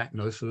go back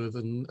no further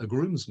than a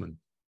groomsman.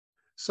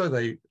 So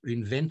they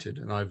invented,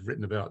 and I've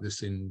written about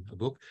this in a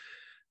book,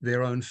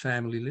 their own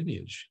family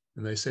lineage.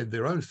 And they said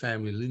their own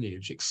family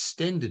lineage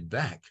extended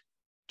back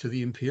to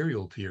the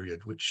imperial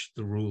period, which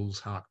the rules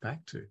hark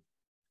back to.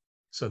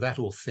 So that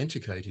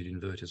authenticated,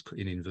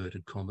 in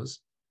inverted commas,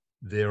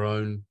 their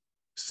own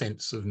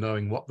sense of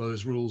knowing what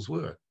those rules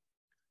were.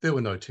 There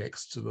were no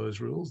texts of those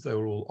rules. They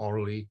were all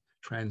orally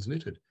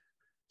transmitted,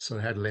 so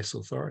they had less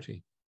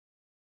authority.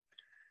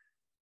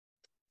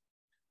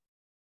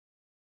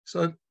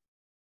 So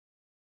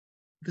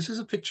this is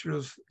a picture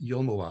of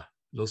Yomowa,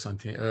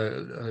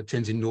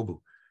 Tenzin Nobu,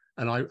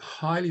 and I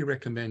highly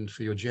recommend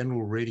for your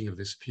general reading of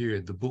this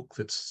period the book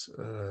that's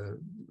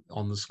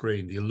on the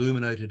screen, The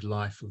Illuminated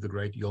Life of the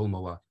Great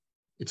Yomowa.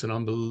 It's an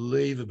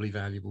unbelievably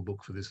valuable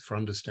book for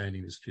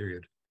understanding this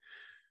period.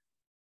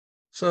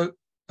 So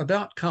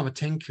About Karma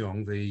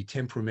Tengkyong, the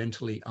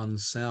temperamentally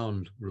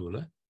unsound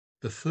ruler,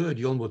 the third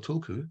Yolmo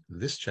Tulku,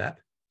 this chap,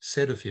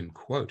 said of him,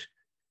 quote,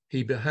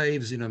 "He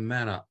behaves in a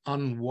manner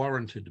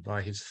unwarranted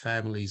by his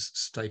family's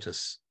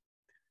status.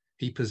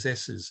 He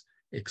possesses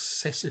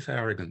excessive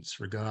arrogance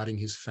regarding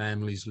his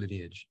family's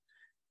lineage.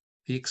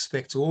 He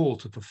expects all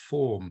to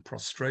perform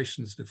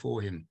prostrations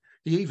before him.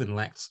 He even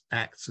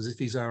acts as if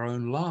he's our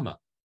own Lama."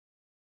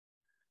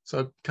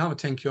 So Karma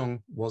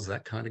Tengkyong was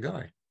that kind of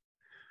guy.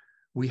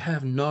 We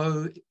have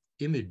no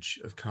image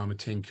of Karma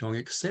Tengkyong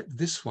except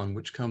this one,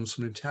 which comes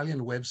from an Italian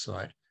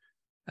website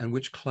and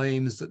which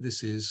claims that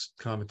this is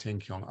Karma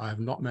Tengkyong. I have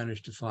not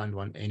managed to find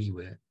one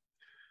anywhere,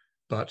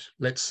 but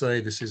let's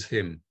say this is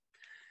him.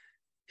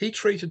 He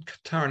treated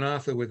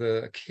Taranatha with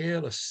a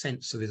careless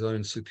sense of his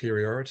own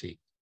superiority.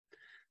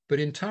 But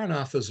in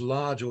Taranatha's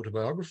large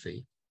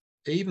autobiography,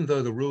 even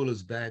though the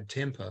ruler's bad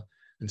temper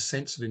and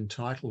sense of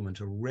entitlement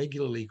are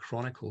regularly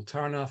chronicled,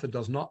 Taranatha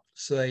does not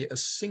say a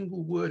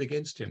single word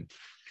against him.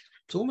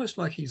 It's almost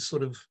like he's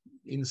sort of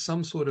in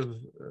some sort of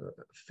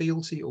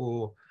fealty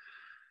or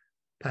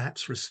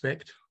perhaps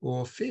respect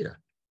or fear.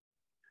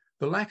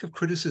 The lack of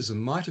criticism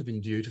might have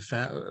been due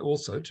to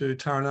also to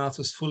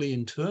Taranatha's fully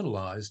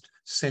internalized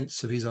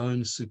sense of his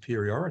own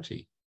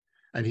superiority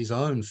and his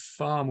own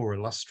far more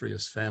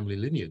illustrious family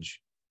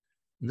lineage.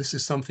 And this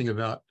is something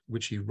about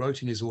which he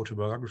wrote in his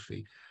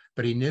autobiography,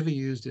 but he never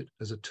used it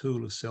as a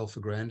tool of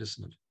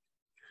self-aggrandizement.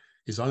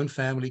 His own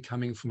family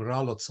coming from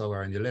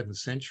Ralotsawar in the 11th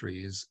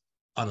century is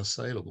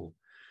unassailable.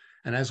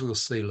 And as we'll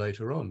see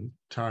later on,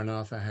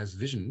 Taranatha has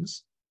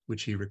visions,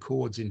 which he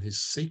records in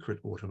his secret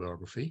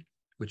autobiography,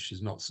 which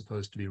is not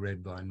supposed to be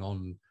read by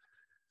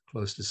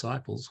non-close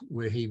disciples,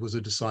 where he was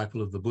a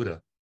disciple of the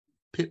Buddha.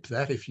 Pip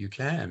that if you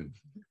can.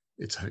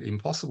 It's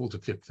impossible to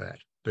pip that,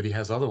 but he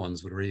has other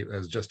ones that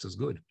are just as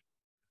good.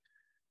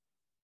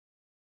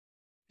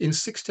 In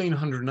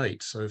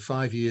 1608, so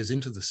 5 years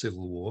into the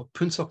Civil War,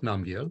 Phuntsok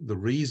Namgyel, the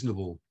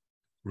reasonable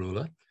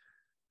ruler,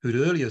 who'd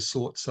earlier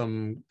sought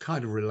some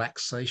kind of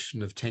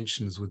relaxation of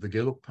tensions with the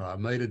Gelugpa,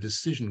 made a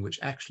decision which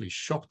actually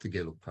shocked the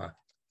Gelugpa.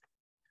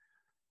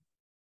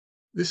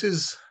 This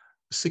is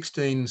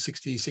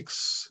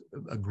 1666,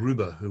 a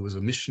Gruber, who was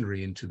a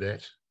missionary in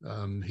Tibet.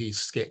 He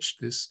sketched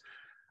this.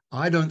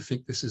 I don't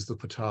think this is the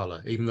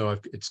Potala, even though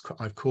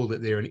I've called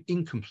it there an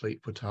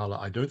incomplete Potala.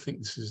 I don't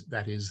think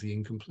that is the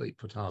incomplete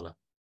Potala.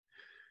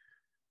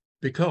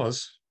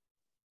 Because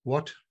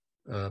what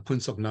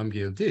Phuntsok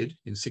Namgyel did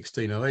in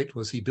 1608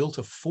 was he built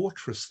a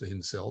fortress for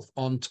himself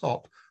on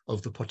top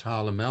of the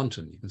Potala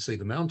mountain. You can see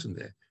the mountain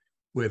there,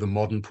 where the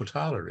modern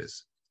Potala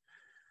is.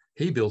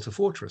 He built a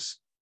fortress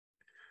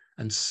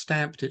and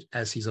stamped it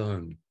as his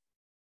own.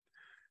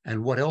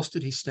 And what else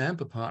did he stamp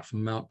apart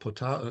from Mount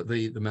Potala,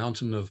 the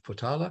mountain of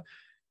Potala?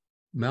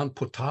 Mount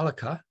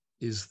Potalaka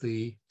is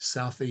the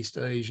Southeast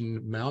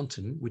Asian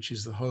mountain, which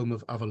is the home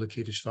of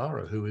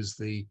Avalokiteshvara, who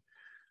is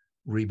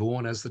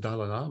reborn as the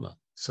Dalai Lama.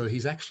 So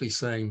he's actually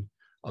saying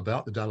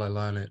about the Dalai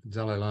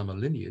Lama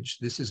lineage,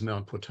 this is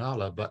Mount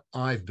Potala, but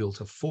I've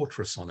built a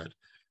fortress on it,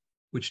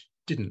 which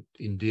didn't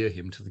endear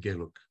him to the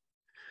Gelug.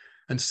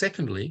 And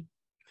secondly,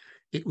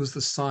 it was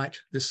the site,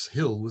 this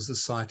hill was the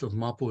site of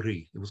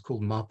Mapuri. It was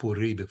called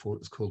Mapuri before it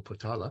was called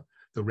Potala,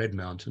 the Red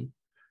Mountain.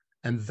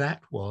 And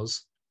that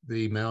was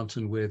the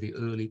mountain where the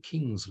early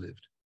kings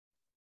lived,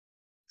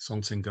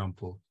 Songtsen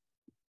Gampo,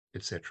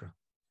 etc.,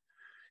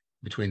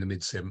 between the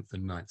mid-7th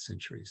and 9th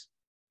centuries.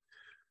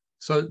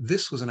 So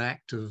this was an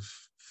act of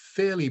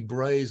fairly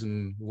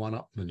brazen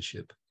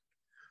one-upmanship.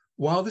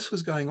 While this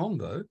was going on,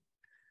 though,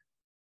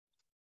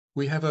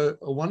 we have a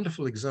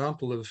wonderful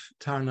example of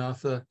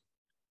Taranatha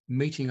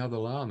meeting other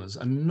lamas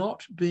and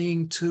not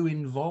being too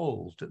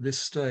involved at this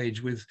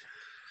stage with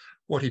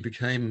what he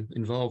became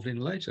involved in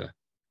later.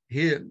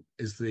 Here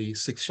is the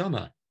sixth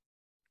Shama,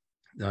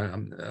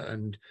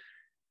 and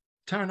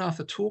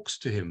Taranatha talks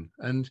to him,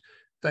 and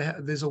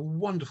there's a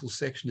wonderful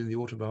section in the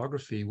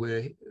autobiography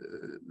where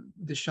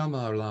the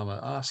Shama Lama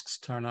asks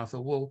Taranatha,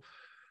 well,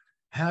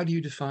 how do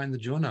you define the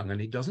Jonang?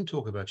 And he doesn't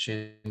talk about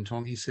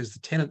Shentong. He says the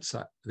tenets,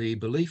 the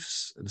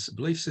beliefs, the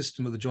belief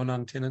system of the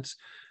Jonang tenets,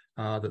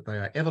 that they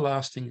are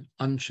everlasting,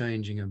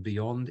 unchanging, and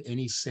beyond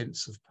any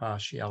sense of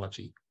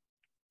partiality.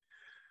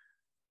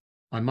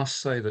 I must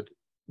say that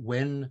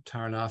when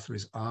Taranatha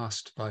is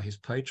asked by his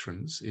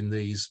patrons in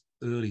these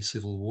early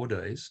Civil War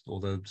days,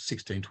 although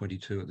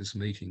 1622 at this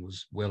meeting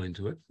was well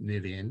into it, near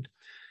the end,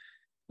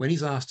 when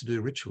he's asked to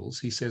do rituals,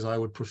 he says, I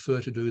would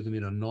prefer to do them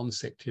in a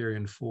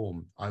non-sectarian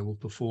form. I will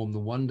perform the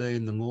one day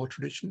in the Ngor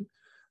tradition.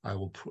 I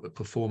will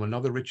perform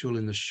another ritual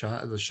in the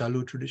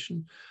Shalu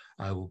tradition.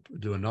 I will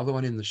do another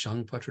one in the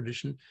Shangpa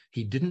tradition.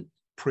 He didn't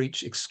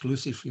preach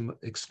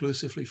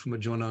exclusively from a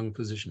Jonang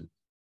position.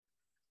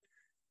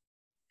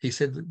 He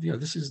said that,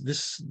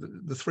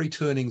 the three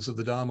turnings of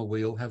the Dharma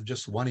wheel have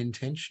just one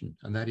intention,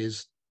 and that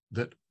is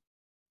that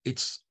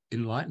it's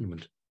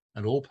enlightenment,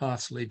 and all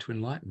paths lead to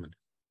enlightenment.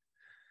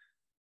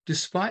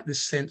 Despite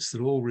this sense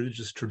that all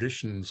religious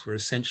traditions were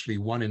essentially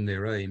one in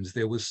their aims,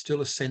 there was still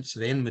a sense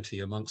of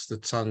enmity amongst the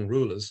Tsang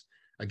rulers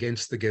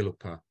against the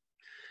Gelugpa.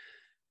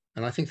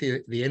 And I think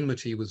the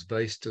enmity was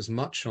based as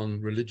much on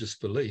religious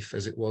belief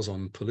as it was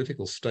on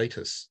political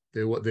status.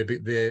 There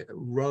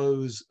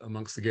rose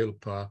amongst the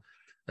Gelugpa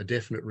a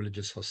definite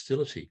religious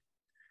hostility.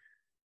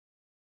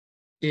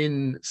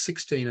 In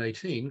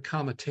 1618,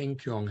 Karma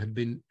Tengkyong had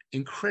been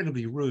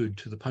incredibly rude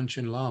to the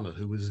Panchen Lama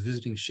who was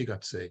visiting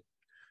Shigatse.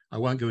 I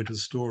won't go into the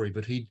story,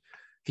 but he'd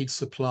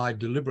supplied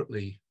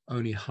deliberately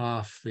only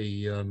half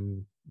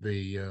the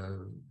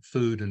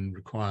food and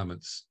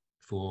requirements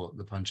for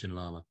the Panchen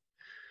Lama.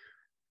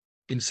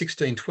 In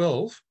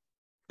 1612,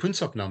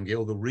 Phuntsok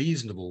Namgyel, the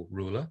reasonable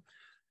ruler,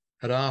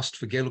 had asked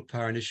for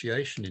Gelugpa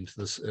initiation into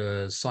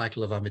the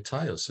cycle of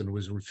Amitayos and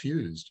was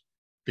refused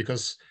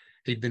because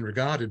he'd been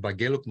regarded by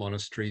Gelug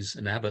monasteries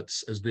and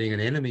abbots as being an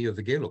enemy of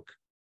the Gelug.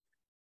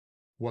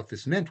 What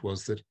this meant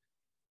was that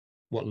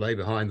what lay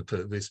behind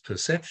this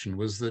perception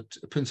was that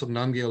Phuntsok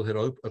Namgyel had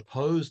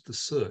opposed the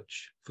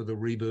search for the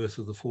rebirth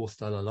of the fourth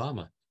Dalai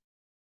Lama,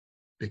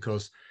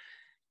 because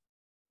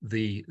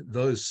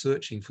those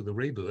searching for the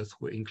rebirth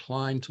were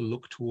inclined to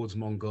look towards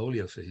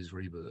Mongolia for his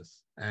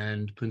rebirth.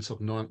 And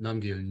Phuntsok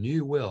Namgyel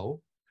knew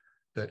well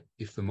that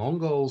if the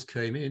Mongols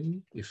came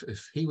in,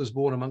 if he was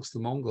born amongst the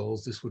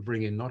Mongols, this would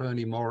bring in not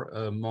only more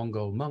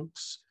Mongol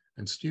monks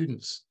and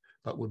students,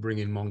 but would bring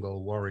in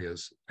Mongol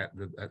warriors at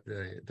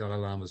the Dalai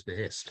Lama's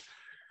behest.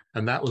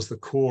 And that was the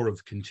core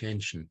of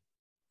contention.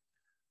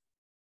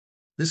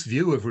 This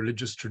view of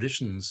religious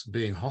traditions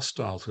being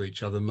hostile to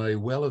each other may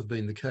well have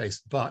been the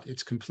case, but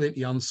it's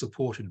completely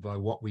unsupported by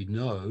what we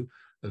know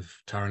of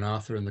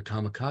Taranatha and the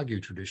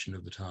Karma-Kagyu tradition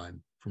of the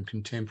time from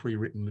contemporary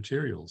written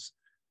materials.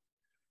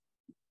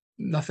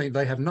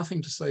 They have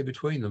nothing to say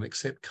between them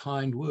except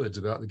kind words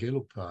about the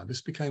Gelugpa.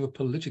 This became a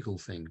political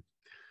thing.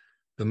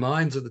 The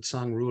minds of the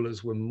Tsang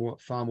rulers were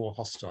far more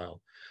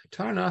hostile.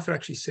 Taranatha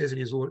actually says in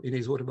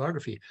his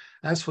autobiography,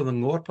 as for the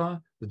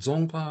Ngorpa, the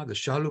Dzongpa, the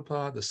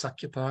Shalupa, the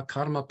Sakyapa,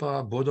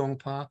 Karmapa,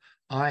 Bodongpa,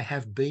 I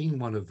have been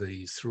one of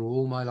these through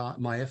all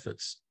my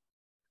efforts.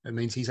 It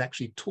means he's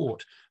actually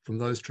taught from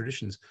those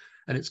traditions.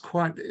 And it's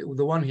quite,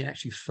 the one he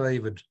actually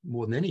favored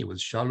more than any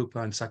was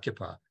Shalupa and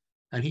Sakyapa.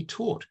 And he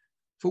taught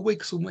for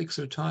weeks and weeks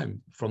at a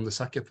time from the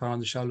Sakyapa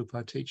and the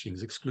Shalupa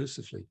teachings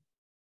exclusively.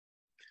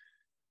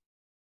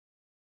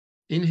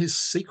 In his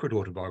secret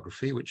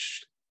autobiography,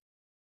 which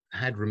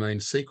had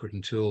remained secret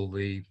until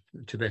the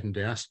Tibetan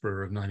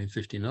diaspora of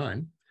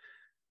 1959,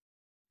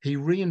 he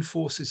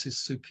reinforces his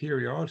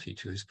superiority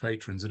to his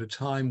patrons at a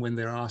time when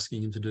they're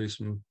asking him to do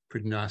some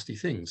pretty nasty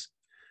things.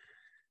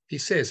 He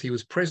says he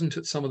was present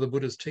at some of the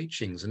Buddha's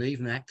teachings and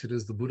even acted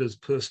as the Buddha's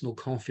personal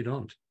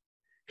confidant.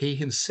 He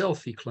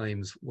himself, he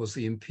claims, was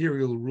the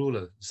imperial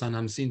ruler,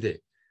 Zanam Sinde,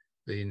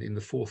 in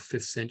the 4th,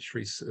 5th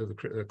centuries of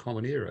the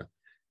Common Era.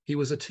 He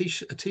was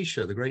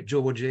Atisha, the great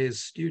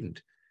Jowoje's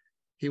student.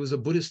 He was a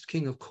Buddhist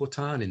king of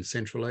Khotan in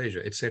Central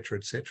Asia, etc.,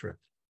 etc.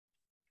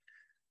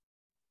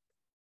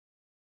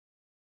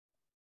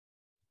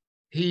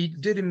 He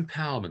did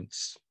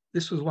empowerments.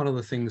 This was one of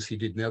the things he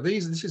did. Now,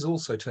 this is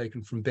also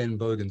taken from Ben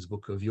Bogan's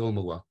book of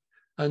Yolmawa.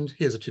 And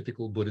here's a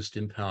typical Buddhist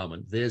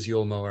empowerment. There's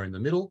Yolmawa in the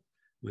middle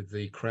with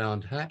the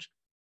crowned hat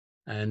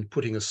and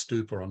putting a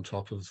stupa on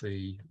top of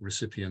the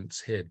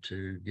recipient's head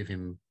to give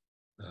him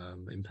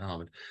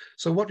empowerment.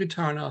 So what did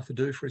Taranatha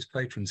do for his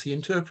patrons? He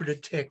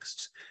interpreted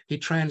texts, he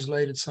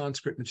translated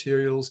Sanskrit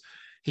materials,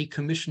 he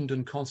commissioned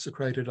and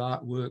consecrated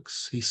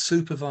artworks, he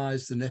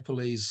supervised the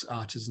Nepalese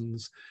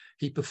artisans,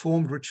 he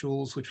performed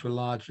rituals which were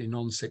largely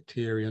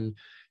non-sectarian,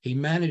 he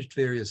managed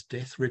various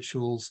death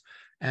rituals,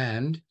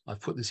 and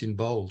I've put this in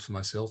bold for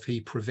myself,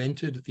 he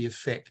prevented the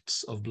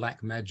effects of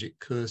black magic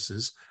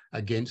curses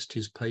against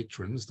his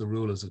patrons, the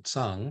rulers of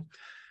Tsang,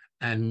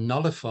 and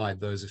nullified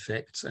those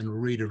effects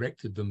and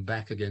redirected them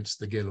back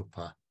against the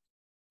Gelugpa.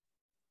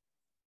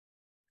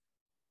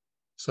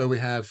 So we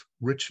have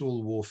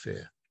ritual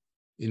warfare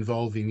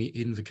involving the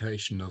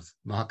invocation of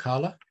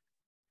Mahakala,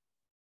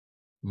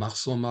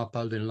 Marsoma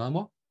Palden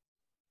Lama,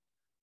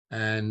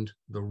 and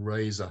the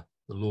razor,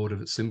 the Lord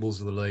of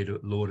symbols of the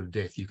Lord of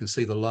Death. You can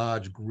see the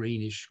large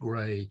greenish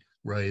grey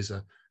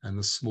razor and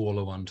the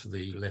smaller one to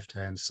the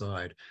left-hand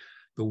side.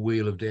 The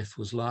Wheel of Death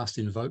was last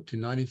invoked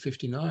in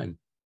 1959.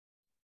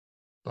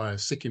 By a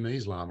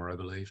Sikkimese Lama, I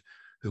believe,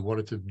 who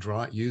wanted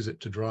to use it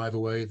to drive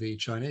away the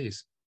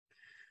Chinese.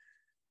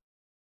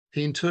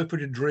 He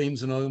interpreted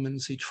dreams and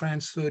omens. He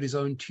transferred his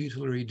own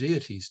tutelary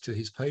deities to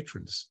his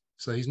patrons.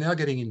 So he's now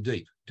getting in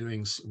deep,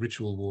 doing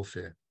ritual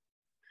warfare.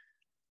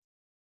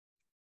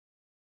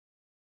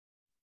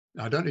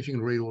 I don't know if you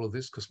can read all of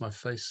this because my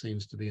face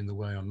seems to be in the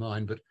way on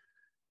mine, but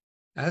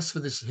as for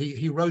this,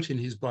 he wrote in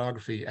his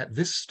biography at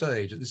this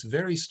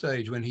very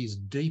stage when he's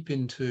deep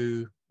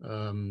into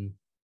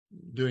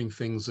doing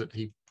things that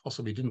he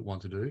possibly didn't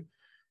want to do,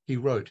 he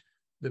wrote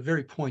the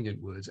very poignant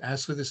words,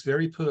 as for this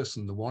very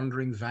person, the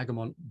wandering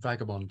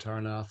vagabond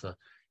Taranatha,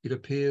 it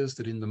appears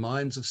that in the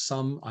minds of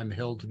some I'm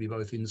held to be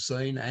both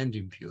insane and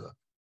impure.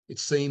 It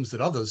seems that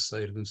others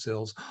say to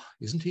themselves,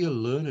 isn't he a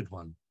learned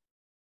one?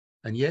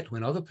 And yet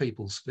when other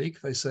people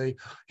speak, they say,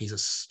 he's a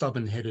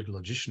stubborn-headed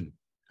logician.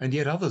 And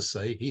yet others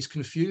say, he's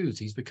confused,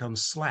 he's become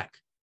slack.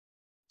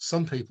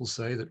 Some people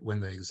say that when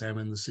they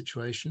examine the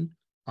situation,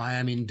 I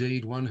am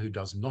indeed one who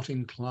does not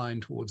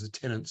incline towards the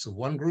tenets of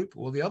one group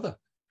or the other.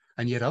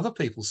 And yet other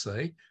people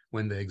say,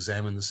 when they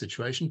examine the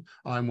situation,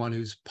 I'm one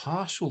who's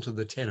partial to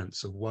the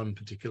tenets of one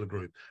particular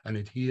group and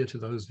adhere to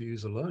those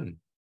views alone.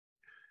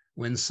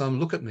 When some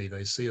look at me,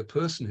 they see a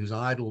person whose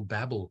idle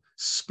babble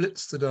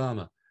splits the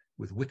Dharma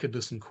with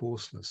wickedness and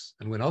coarseness.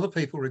 And when other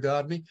people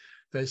regard me,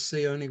 they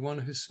see only one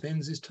who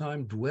spends his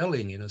time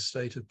dwelling in a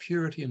state of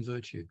purity and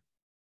virtue.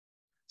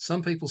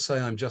 Some people say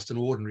I'm just an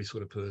ordinary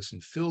sort of person,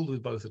 filled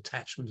with both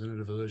attachment and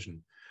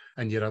aversion.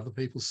 And yet other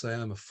people say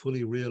I'm a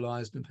fully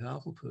realized and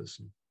powerful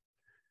person.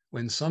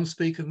 When some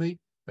speak of me,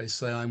 they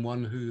say I'm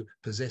one who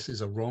possesses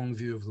a wrong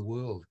view of the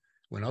world.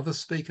 When others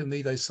speak of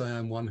me, they say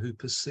I'm one who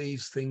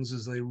perceives things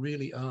as they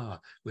really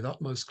are with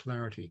utmost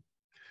clarity.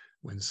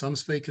 When some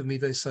speak of me,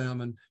 they say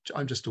I'm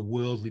just a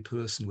worldly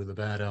person with a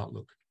bad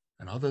outlook.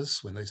 And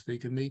others, when they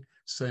speak of me,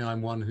 say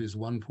I'm one whose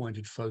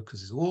one-pointed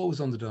focus is always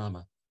on the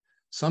Dharma.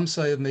 Some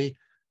say of me,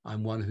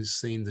 I'm one who's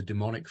seen the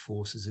demonic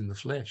forces in the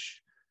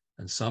flesh.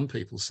 And some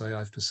people say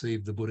I've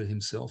perceived the Buddha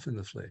himself in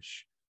the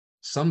flesh.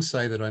 Some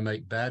say that I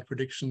make bad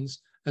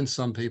predictions, and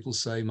some people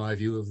say my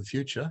view of the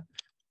future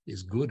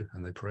is good,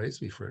 and they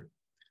praise me for it.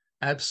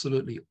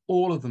 Absolutely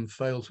all of them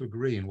fail to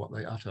agree in what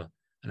they utter.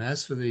 And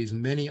as for these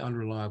many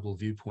unreliable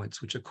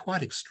viewpoints, which are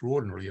quite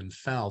extraordinary and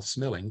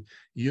foul-smelling,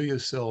 you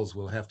yourselves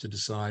will have to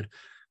decide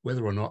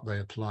whether or not they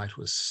apply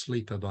to a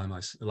sleeper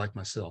like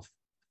myself.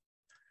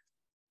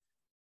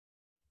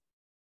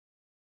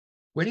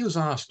 When he was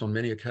asked on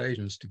many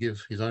occasions to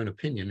give his own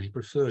opinion, he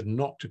preferred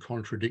not to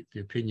contradict the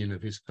opinion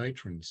of his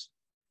patrons.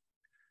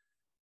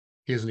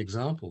 Here's an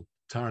example.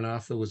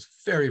 Taranatha was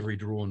very, very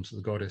drawn to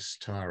the goddess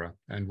Tara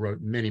and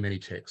wrote many, many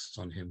texts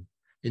on him.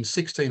 In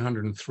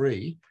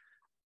 1603,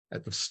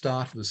 at the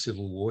start of the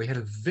Civil War, he had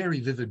a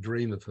very vivid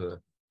dream of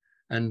her.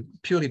 And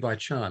purely by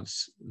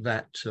chance,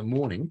 that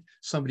morning,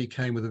 somebody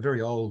came with a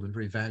very old and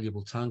very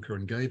valuable tanka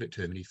and gave it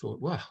to him. And he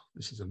thought, wow,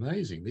 this is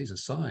amazing. These are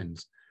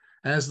signs.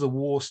 As the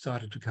war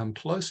started to come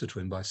closer to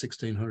him by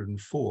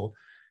 1604,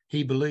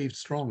 he believed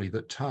strongly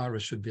that Tara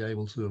should be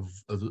able to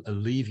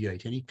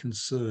alleviate any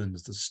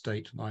concerns the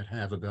state might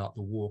have about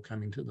the war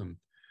coming to them.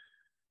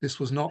 This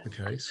was not the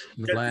case.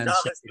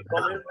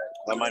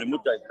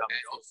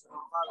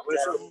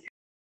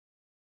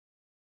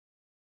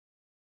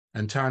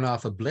 And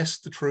Taranatha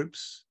blessed the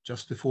troops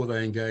just before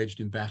they engaged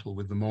in battle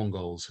with the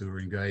Mongols who were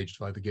engaged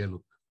by the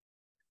Gelug.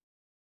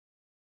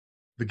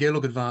 The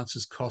Gelug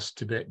advances cost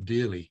Tibet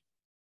dearly.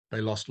 They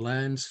lost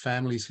lands,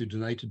 families who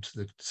donated to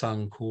the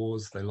Tsang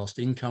cause. They lost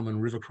income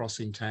and river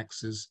crossing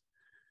taxes.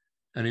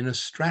 And in a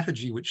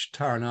strategy which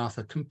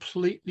Taranatha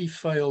completely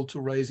failed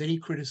to raise any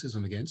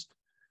criticism against,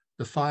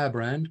 the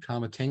firebrand,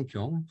 Karma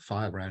Tenkyong,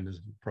 firebrand is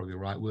probably the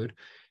right word,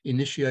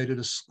 initiated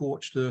a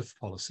scorched earth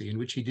policy in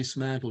which he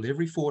dismantled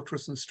every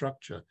fortress and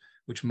structure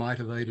which might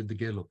have aided the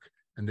Gelug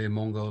and their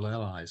Mongol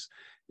allies,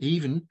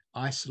 even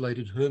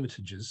isolated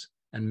hermitages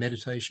and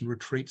meditation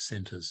retreat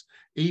centers.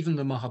 Even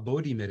the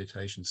Mahabodhi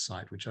meditation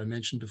site, which I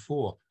mentioned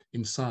before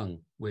in Tsang,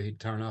 where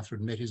Taranatha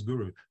had met his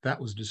guru, that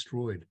was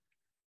destroyed.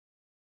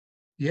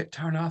 Yet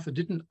Taranatha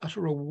didn't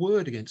utter a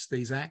word against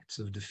these acts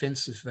of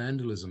defensive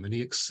vandalism, and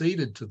he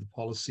acceded to the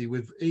policy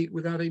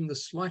without even the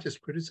slightest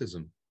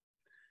criticism.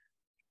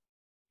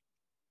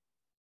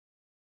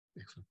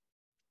 Excellent.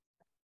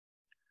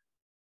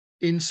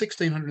 In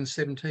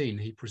 1617,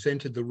 he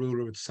presented the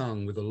ruler of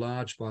Tsang with a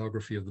large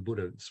biography of the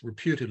Buddha. It's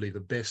reputedly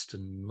the best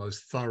and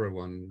most thorough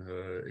one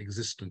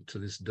existent to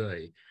this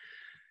day.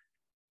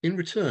 In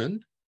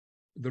return,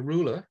 the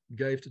ruler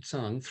gave to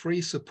Tsang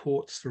 3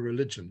 supports for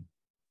religion: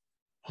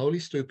 holy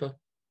stupa,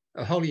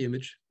 a holy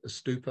image, a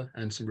stupa,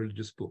 and some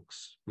religious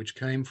books, which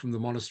came from the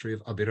monastery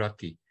of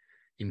Abhirati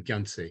in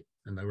Gyantse,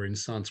 and they were in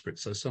Sanskrit,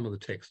 so some of the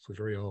texts were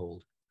very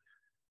old.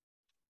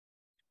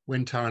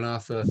 When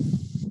Taranatha,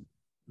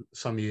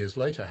 some years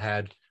later,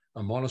 had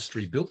a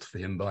monastery built for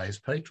him by his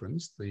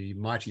patrons, the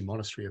mighty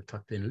monastery of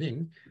Thakten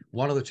Ling,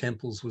 one of the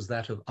temples was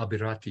that of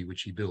Abhirati,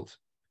 which he built.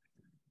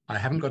 I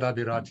haven't got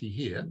Abhirati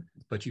here,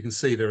 but you can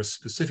see there are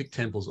specific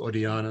temples: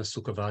 Odiyana,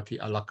 Sukhavati,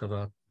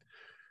 Alakava,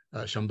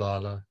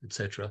 Shambhala,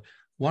 etc.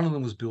 One of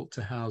them was built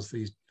to house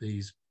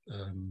these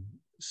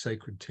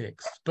sacred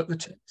texts, but the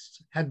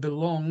texts had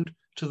belonged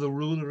to the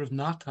ruler of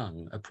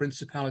Natang, a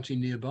principality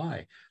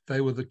nearby.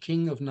 They were the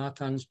king of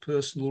Natang's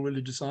personal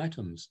religious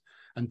items.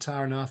 And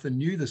Taranatha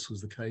knew this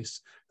was the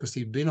case because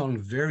he'd been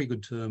on very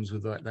good terms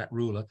with that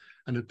ruler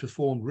and had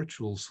performed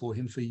rituals for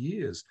him for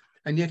years.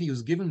 And yet he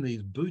was given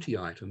these booty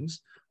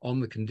items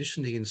on the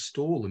condition he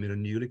install them in a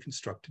newly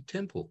constructed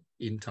temple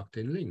in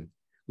Thakten Ling,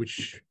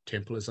 which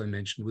temple, as I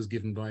mentioned, was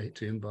given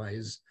to him by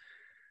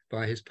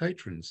his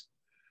patrons.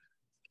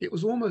 It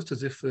was almost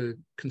as if the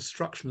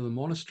construction of the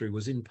monastery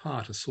was in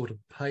part a sort of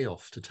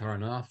payoff to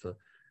Taranatha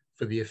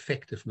for the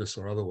effectiveness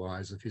or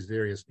otherwise of his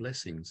various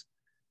blessings.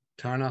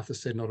 Taranatha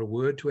said not a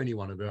word to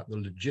anyone about the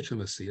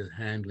legitimacy of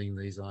handling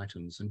these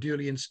items and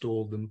duly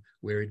installed them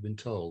where he'd been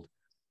told.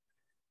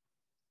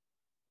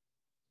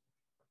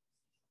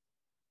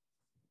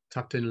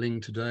 Thakten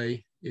Ling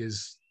today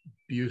is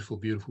beautiful,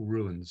 beautiful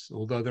ruins.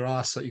 Although there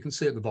are, so you can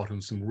see at the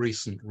bottom some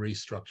recent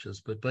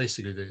restructures, but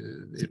basically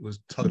it was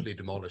totally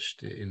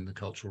demolished in the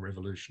Cultural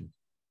Revolution.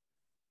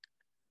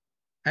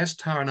 As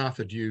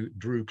Taranatha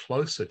drew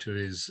closer to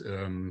his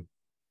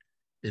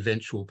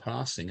eventual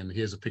passing, and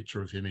here's a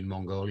picture of him in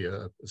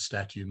Mongolia, a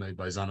statue made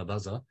by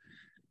Zanabaza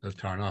of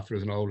Taranatha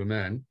as an older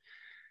man,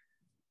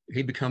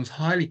 he becomes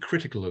highly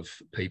critical of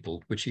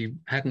people, which he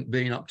hadn't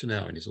been up to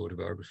now in his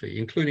autobiography,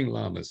 including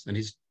Lamas, and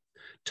his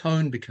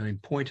tone became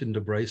pointed and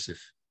abrasive.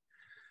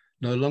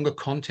 No longer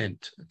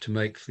content to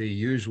make the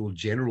usual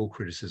general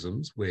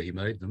criticisms where he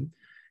made them,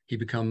 he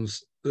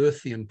becomes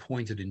earthy and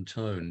pointed in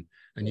tone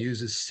and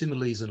uses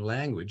similes and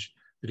language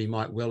that he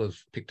might well have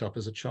picked up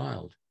as a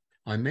child.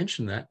 I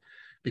mention that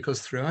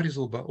because throughout his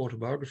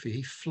autobiography,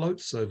 he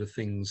floats over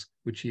things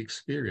which he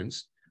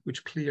experienced,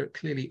 which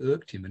clearly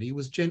irked him, and he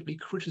was gently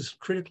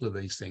critical of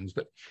these things,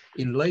 but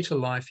in later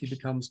life, he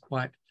becomes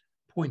quite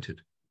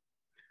pointed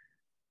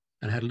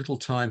and had little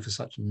time for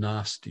such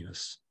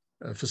nastiness,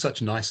 for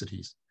such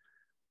niceties.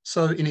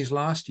 So in his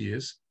last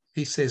years,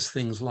 he says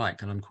things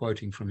like, and I'm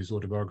quoting from his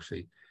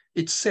autobiography,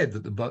 "It's said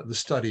that the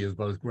study of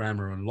both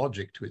grammar and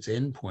logic to its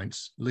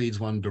endpoints leads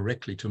one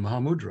directly to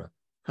Mahamudra.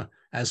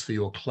 As for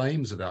your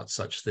claims about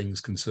such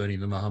things concerning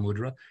the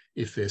Mahamudra,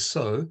 if they're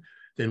so,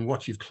 then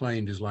what you've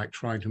claimed is like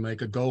trying to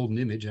make a golden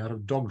image out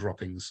of dog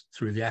droppings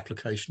through the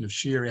application of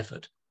sheer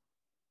effort."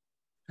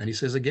 And he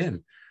says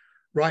again,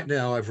 "Right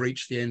now, I've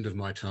reached the end of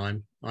my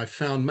time. I've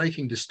found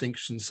making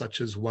distinctions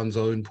such as one's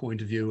own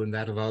point of view and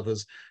that of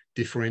others,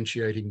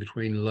 differentiating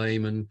between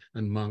layman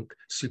and monk,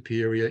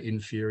 superior,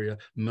 inferior,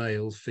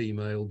 male,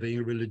 female,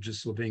 being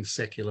religious or being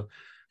secular.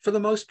 For the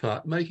most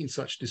part, making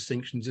such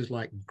distinctions is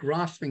like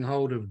grasping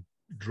hold of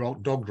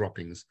dog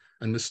droppings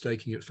and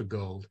mistaking it for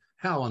gold.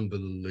 How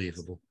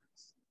unbelievable."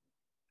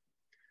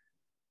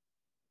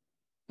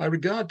 I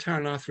regard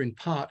Taranatha in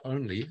part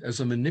only as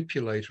a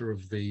manipulator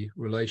of the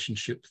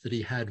relationship that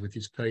he had with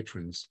his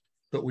patrons,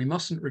 but we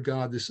mustn't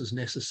regard this as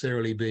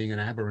necessarily being an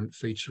aberrant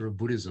feature of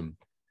Buddhism.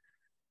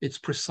 It's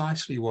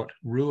precisely what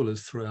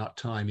rulers throughout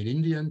time in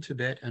India and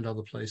Tibet and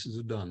other places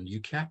have done. You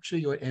capture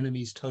your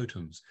enemy's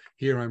totems.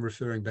 Here I'm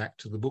referring back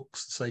to the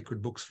books, the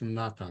sacred books from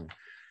Natang,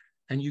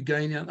 and you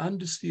gain an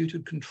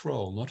undisputed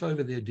control, not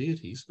over their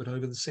deities, but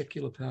over the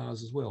secular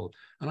powers as well.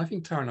 And I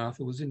think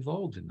Taranatha was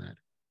involved in that,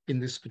 in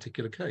this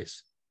particular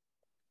case.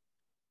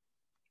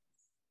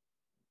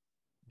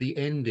 The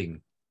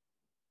ending.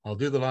 I'll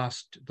do the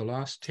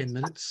last 10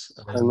 minutes.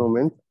 A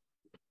moment.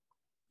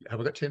 Have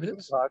I got 10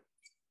 minutes?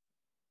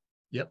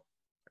 Yep.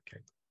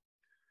 Okay.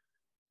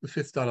 The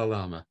fifth Dalai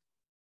Lama.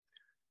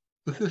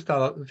 The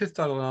fifth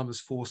Dalai Lama's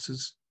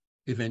forces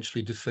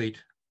eventually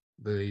defeat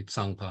the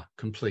Tsangpa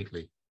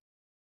completely.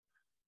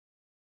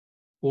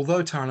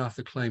 Although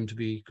Taranatha claimed to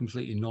be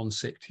completely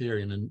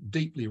non-sectarian and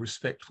deeply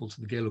respectful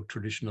to the Gelug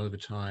tradition over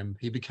time,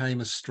 he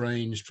became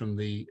estranged from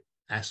the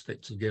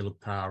aspects of Gelug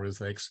power as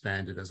they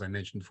expanded, as I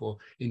mentioned before,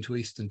 into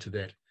Eastern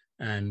Tibet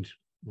and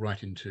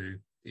right into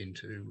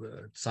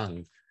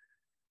Tsang.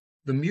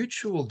 The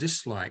mutual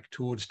dislike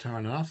towards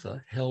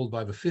Taranatha held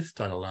by the fifth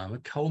Dalai Lama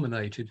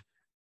culminated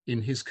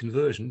in his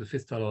conversion, the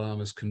fifth Dalai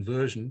Lama's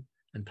conversion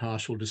and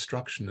partial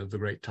destruction of the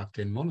great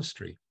Thakten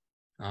monastery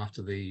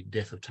after the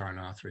death of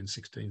Taranatha in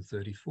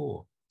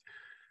 1634.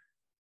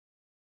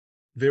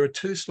 There are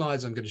two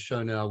slides I'm going to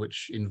show now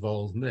which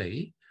involve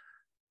me.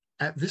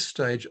 At this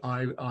stage,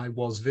 I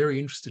was very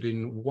interested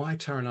in why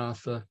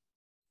Taranatha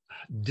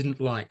didn't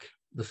like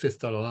the fifth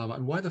Dalai Lama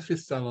and why the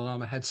fifth Dalai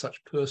Lama had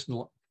such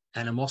personal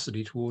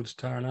animosity towards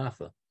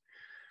Taranatha.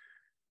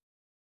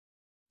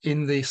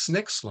 In this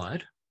next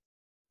slide,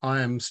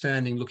 I am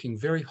standing looking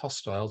very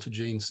hostile to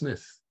Gene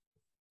Smith,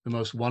 the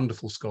most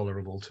wonderful scholar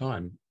of all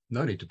time.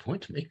 No need to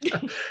point to me.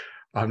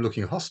 I'm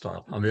looking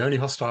hostile. I'm the only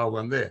hostile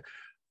one there.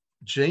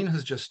 Gene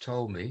has just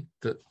told me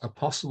that a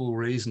possible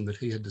reason that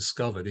he had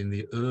discovered in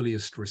the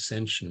earliest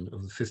recension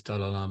of the fifth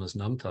Dalai Lama's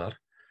Namtar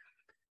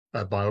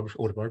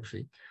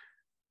autobiography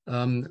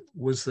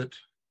was that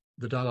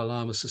the Dalai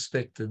Lama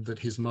suspected that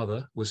his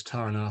mother was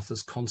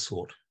Taranatha's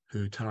consort,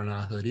 who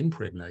Taranatha had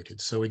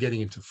impregnated. So we're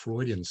getting into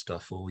Freudian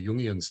stuff or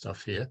Jungian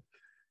stuff here.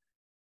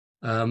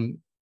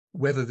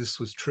 Whether this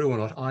was true or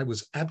not, I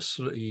was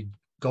absolutely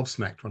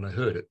gobsmacked when I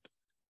heard it.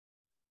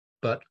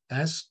 But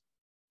as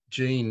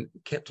Gene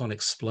kept on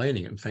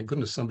explaining it, and thank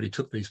goodness somebody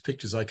took these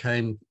pictures, I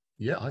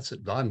said,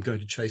 I'm going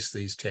to chase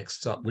these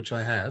texts up, which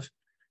I have,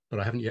 but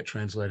I haven't yet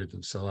translated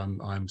them. So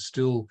I'm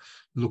still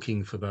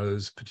looking for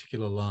those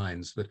particular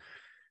lines. But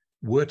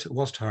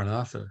was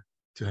Taranatha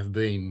to have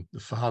been the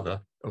father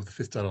of the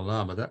fifth Dalai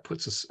Lama, that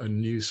puts us a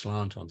new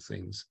slant on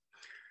things.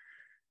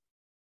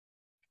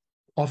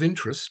 Of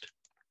interest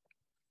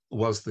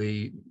was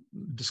the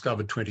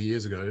discovered 20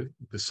 years ago,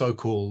 the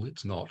so-called,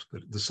 it's not,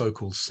 but the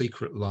so-called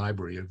secret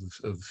library of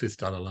the fifth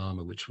Dalai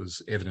Lama, which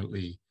was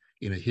evidently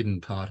in a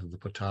hidden part of the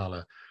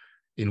Potala,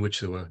 in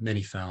which there were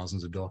many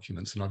thousands of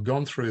documents. And I've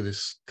gone through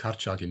this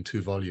Karchak in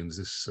 2 volumes,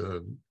 this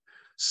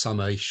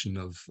summation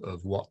of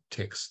what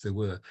texts there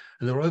were.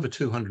 And there were over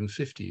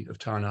 250 of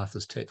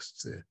Taranatha's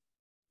texts there,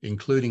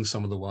 including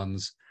some of the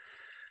ones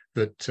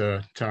that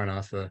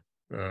Taranatha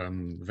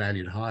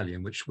valued highly,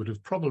 and which would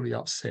have probably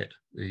upset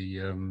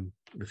the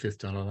fifth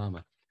Dalai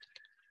Lama.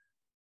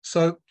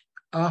 So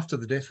after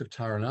the death of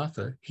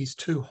Taranatha, he's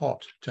too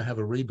hot to have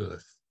a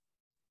rebirth.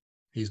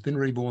 He's been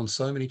reborn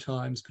so many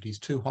times, but he's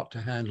too hot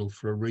to handle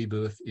for a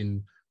rebirth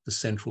in the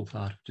central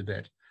part of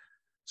Tibet.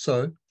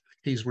 So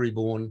he's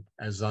reborn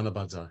as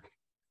Zanabadza,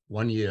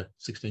 1 year,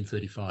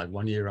 1635,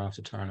 1 year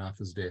after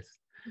Taranatha's death,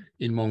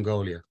 in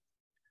Mongolia.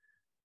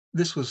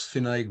 This was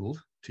finagled,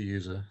 to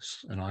use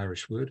an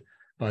Irish word,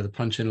 by the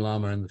Panchen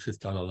Lama and the fifth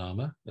Dalai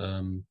Lama,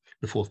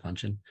 the fourth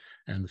Panchen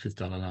and the fifth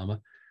Dalai Lama.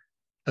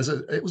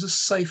 It was a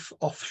safe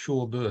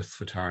offshore birth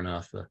for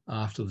Taranatha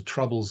after the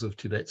troubles of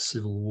Tibet's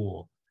civil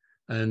war.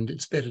 And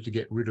it's better to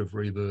get rid of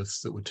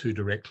rebirths that were too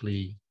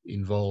directly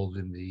involved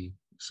in the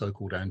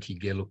so-called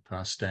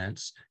anti-Gelugpa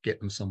stance, get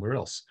them somewhere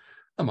else,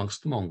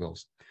 amongst the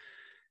Mongols.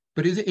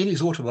 But in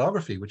his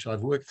autobiography, which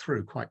I've worked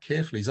through quite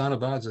carefully,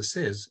 Zanabadza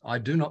says, "I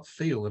do not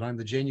feel that I'm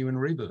the genuine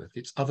rebirth.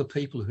 It's other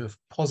people who have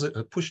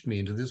pushed me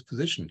into this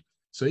position."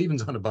 So even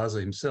Zanabadza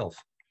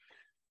himself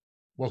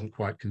wasn't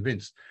quite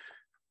convinced.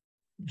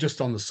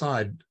 Just on the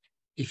side,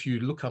 if you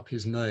look up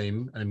his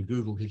name and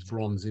Google his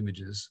bronze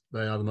images,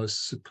 they are the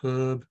most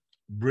superb,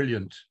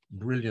 brilliant,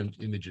 brilliant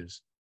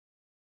images.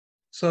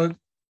 So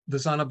the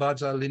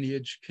Zanabadza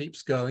lineage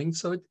keeps going.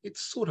 So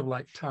it's sort of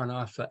like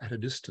Taranatha at a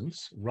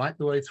distance, right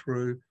the way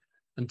through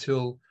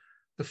until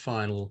the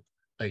final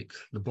eight,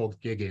 the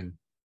Baghela,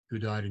 who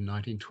died in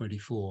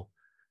 1924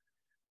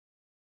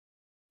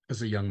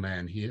 as a young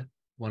man here.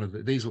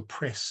 These were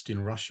pressed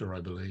in Russia,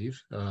 I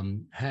believe,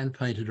 hand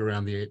painted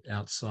around the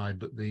outside,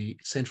 but the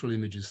central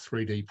image is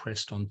 3D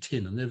pressed on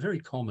tin, and they're very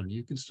common.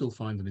 You can still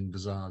find them in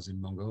bazaars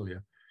in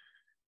Mongolia.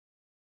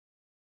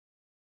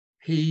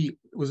 He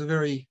was a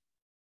very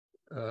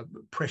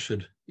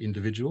pressured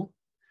individual,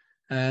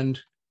 and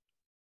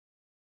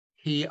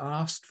he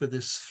asked for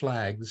this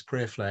flag, this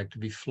prayer flag, to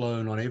be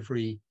flown on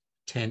every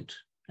tent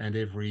and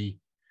every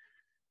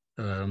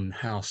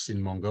house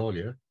in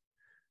Mongolia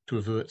to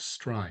avert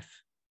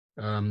strife.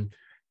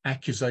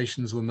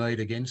 Accusations were made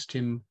against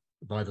him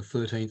by the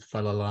 13th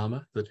Dalai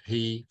Lama that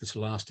he, this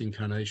last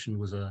incarnation,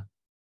 was a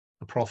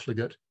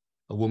profligate,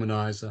 a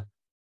womanizer,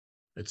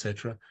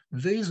 etc.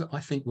 These, I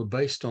think, were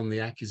based on the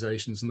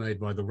accusations made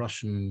by the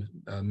Russian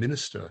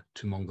minister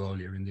to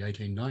Mongolia in the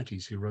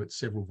 1890s, who wrote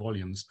several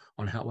volumes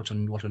on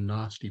what a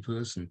nasty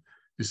person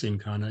this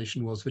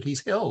incarnation was. But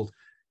he's held,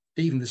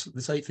 even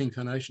this eighth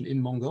incarnation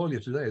in Mongolia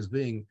today, as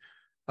being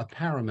a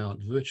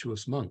paramount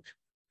virtuous monk.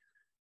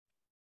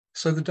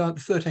 So the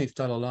 13th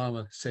Dalai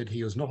Lama said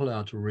he was not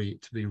allowed to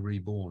be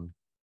reborn.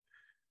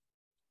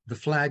 The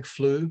flag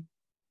flew,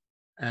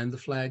 and the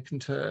flag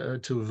to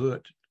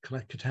avert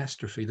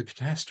catastrophe. The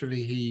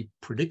catastrophe he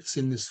predicts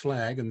in this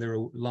flag, and there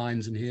are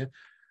lines in here,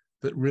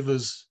 that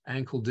rivers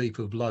ankle deep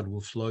of blood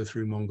will flow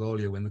through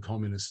Mongolia when the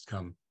communists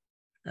come.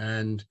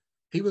 And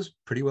he was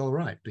pretty well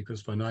right,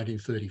 because by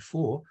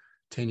 1934,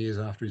 10 years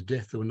after his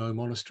death, there were no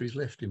monasteries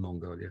left in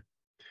Mongolia.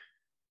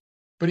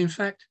 But in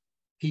fact,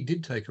 he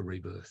did take a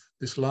rebirth.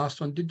 This last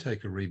one did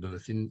take a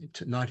rebirth in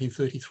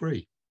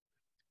 1933.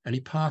 And he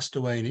passed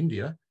away in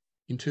India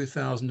in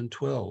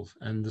 2012.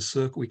 And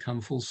we come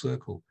full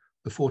circle.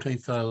 The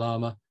 14th Dalai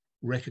Lama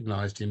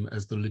recognized him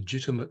as the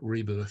legitimate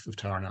rebirth of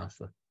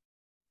Taranatha.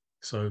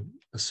 So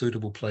a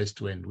suitable place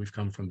to end. We've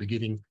come from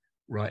beginning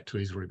right to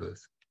his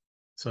rebirth.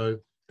 So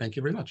thank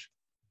you very much.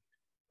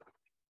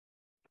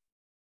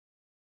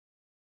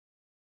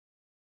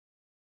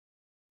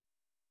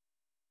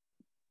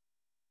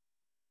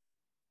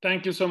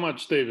 Thank you so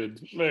much, David.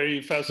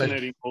 Very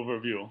fascinating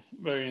overview.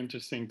 Very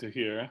interesting to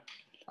hear.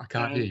 I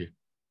can't hear you.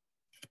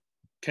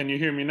 Can you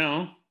hear me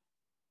now?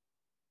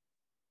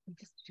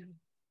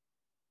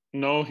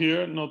 No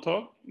here, no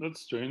talk?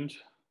 That's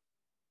strange.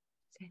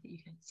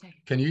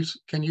 Can you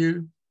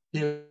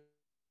hear?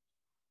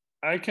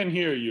 I can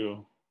hear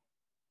you.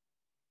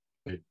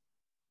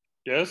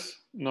 Yes?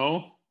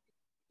 No?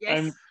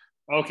 Yes.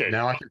 Okay.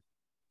 Now I can.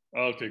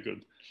 Okay,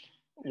 good.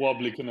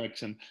 Wobbly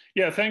connection.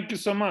 Yeah, thank you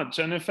so much.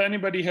 And if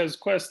anybody has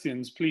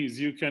questions, please,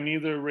 you can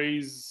either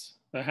raise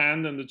the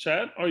hand in the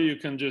chat or you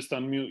can just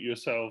unmute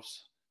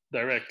yourselves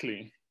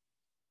directly.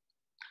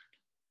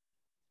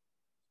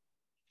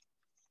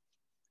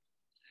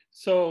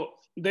 So,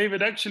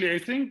 David, actually, I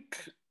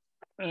think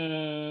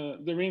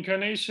the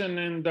reincarnation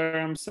in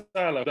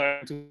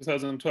Dharamsala in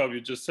 2012,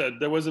 you just said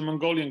there was a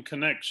Mongolian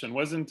connection.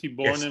 Wasn't he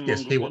born in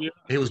Mongolia?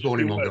 He was born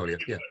in Mongolia.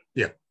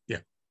 Yeah.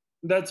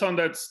 That's on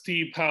that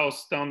steep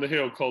house down the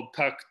hill called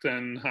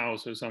Takten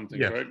House or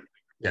something, right?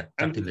 Yeah.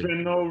 And there's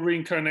been no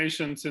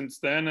reincarnation since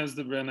then. Has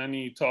there been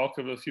any talk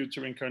of a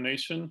future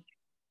incarnation?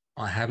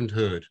 I haven't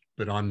heard,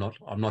 but I'm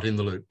not in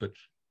the loop. But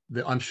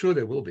I'm sure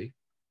there will be.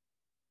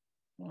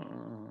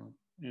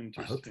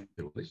 Interesting. I hope there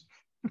will be.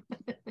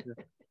 You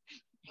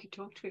could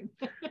talk to him.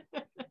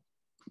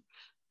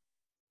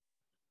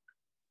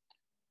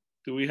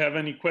 Do we have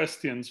any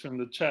questions from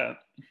the chat?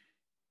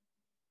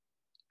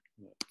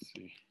 Let's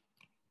see.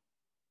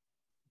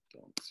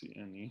 Don't see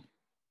any.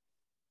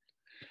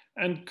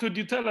 And could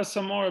you tell us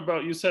some more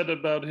about, you said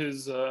about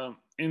his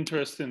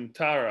interest in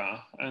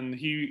Tara, and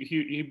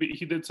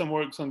he did some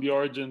works on the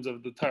origins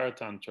of the Tara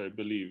Tantra, I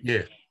believe.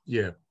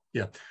 Yeah.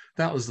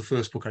 That was the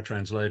first book I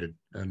translated,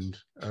 and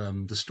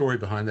the story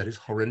behind that is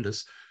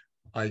horrendous.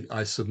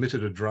 I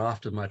submitted a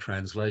draft of my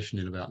translation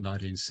in about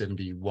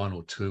 1971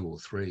 or 2 or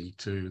 3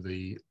 to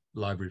the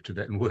Library of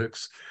Tibetan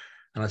Works,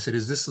 and I said,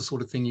 "Is this the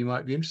sort of thing you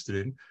might be interested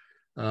in?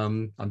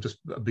 I'm just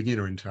a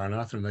beginner in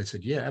Taranatha," and they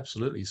said, "Yeah,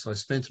 absolutely." So I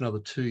spent another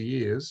 2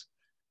 years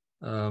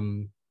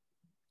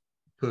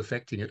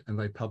perfecting it, and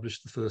they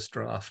published the first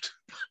draft.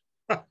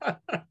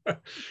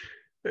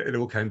 It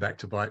all came back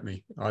to bite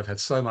me. I've had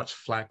so much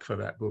flack for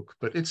that book,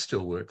 but it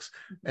still works.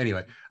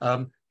 Anyway,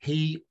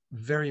 he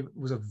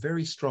was a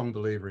very strong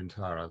believer in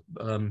Tara.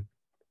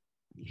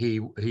 He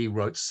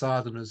wrote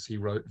sadhanas. He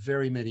wrote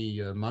very many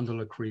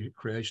mandala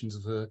creations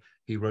of her.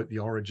 He wrote the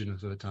origin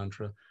of her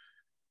tantra,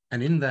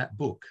 and in that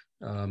book,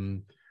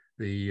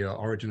 the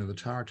origin of the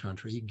Tara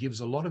Tantra, he gives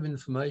a lot of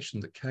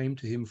information that came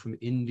to him from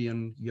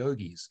Indian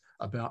yogis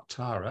about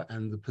Tara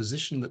and the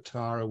position that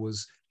Tara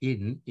was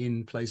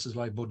in places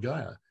like Bodh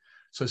Gaya.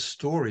 So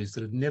stories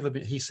that had never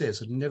been, he says,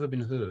 had never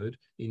been heard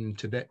in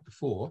Tibet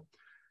before.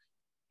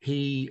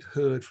 He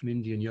heard from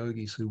Indian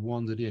yogis who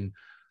wandered in.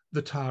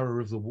 The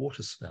Tara of the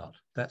water spout,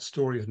 that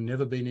story had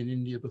never been in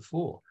India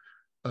before.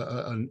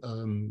 A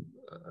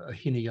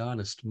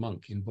Hinayanist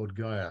monk in Bodh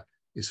Gaya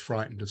is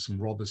frightened of some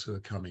robbers who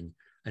are coming,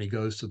 and he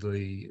goes to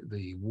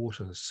the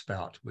water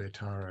spout where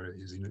Tara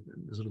is in.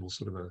 There's a little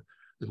sort of a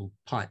little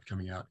pipe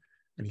coming out,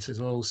 and he says,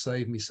 "Oh,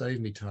 save me,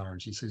 Tara."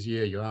 And she says,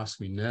 "Yeah, you ask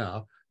me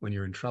now when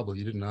you're in trouble.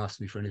 You didn't ask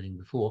me for anything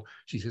before."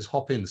 She says,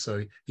 "Hop in."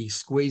 So he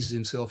squeezes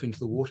himself into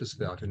the water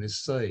spout and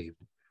is saved.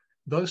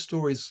 Those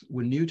stories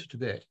were new to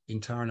Tibet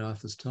in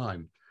Taranatha's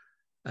time,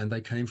 and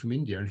they came from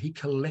India, and he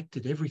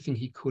collected everything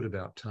he could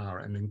about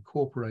Tara and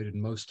incorporated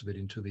most of it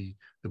into the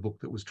book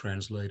that was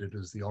translated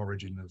as The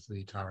Origin of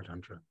the Tara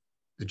Tantra,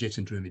 the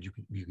Jetindruma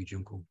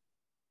Yugi.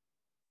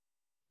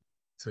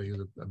 So he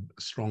was a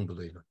strong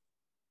believer.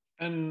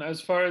 And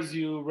as far as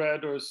you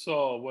read or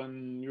saw,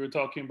 when you were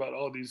talking about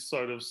all these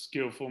sort of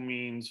skillful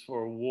means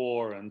for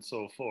war and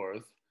so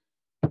forth,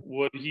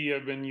 would he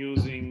have been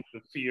using the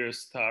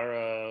fierce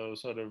Tara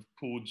sort of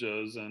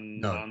pujas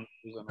and mantras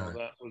and all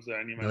that? Was there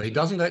any mention? No, he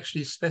doesn't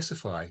actually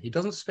specify. He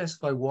doesn't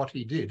specify what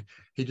he did.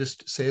 He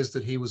just says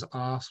that he was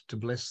asked to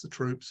bless the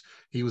troops.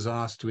 He was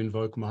asked to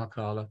invoke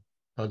Mahakala,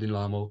 Dalai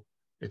Lama,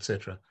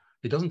 etc.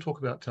 He doesn't talk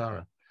about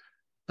Tara.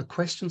 The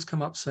questions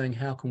come up saying,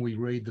 how can we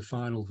read the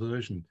final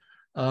version?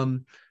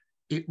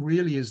 It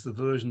really is the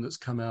version that's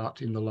come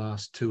out in the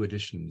last 2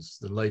 editions,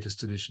 the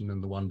latest edition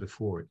and the one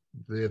before it.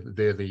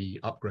 They're the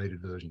upgraded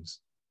versions.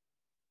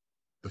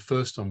 The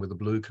first one with the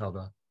blue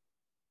cover,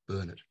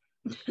 burn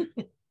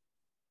it.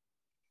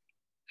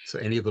 So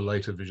any of the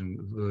later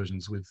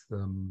versions with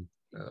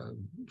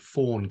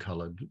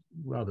fawn-coloured,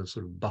 rather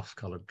sort of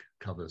buff-coloured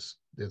covers,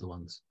 they're the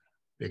ones.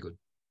 They're good.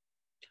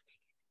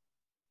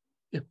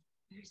 Yeah.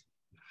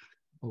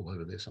 All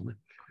over there somewhere.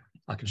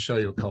 I can show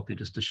you a copy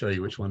just to show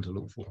you which one to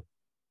look for.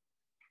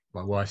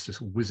 My wife's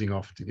just whizzing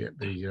off to get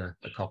the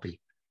copy.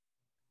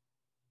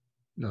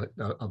 No,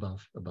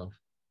 above,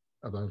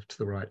 to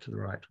the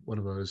right. One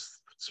of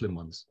those slim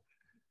ones.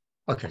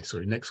 Okay,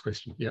 sorry, next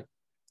question. Yep.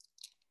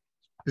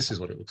 This is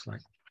what it looks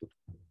like.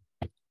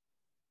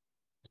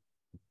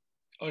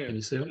 Oh yeah. Can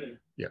you see it?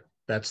 Yeah,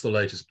 that's the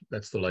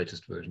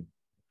latest version.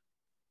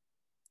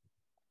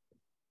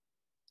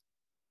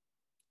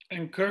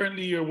 And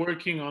currently you're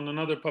working on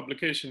another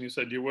publication. You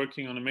said you're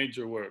working on a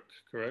major work,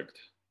 correct?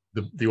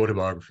 The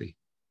autobiography.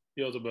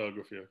 The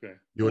autobiography, okay.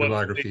 The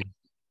autobiography.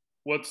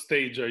 What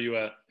stage are you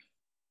at?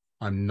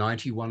 I'm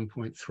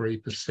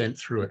 91.3%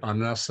 through it. I'm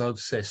now so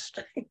obsessed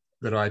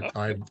that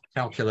I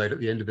calculate at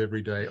the end of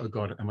every day, oh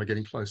God, am I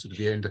getting closer to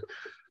the end?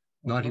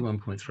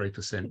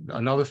 91.3%.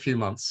 Another few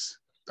months.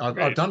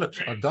 I've done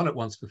it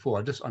once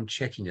before. I'm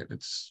checking it.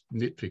 It's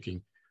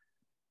nitpicking.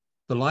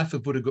 The life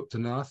of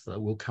Buddhaguptanatha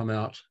will come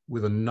out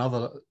with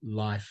another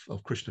life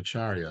of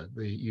Krishnacharya.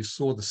 You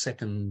saw the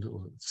second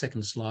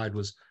slide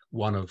was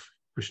one of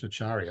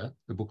Krishnacharya,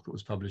 the book that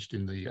was published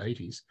in the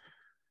 80s.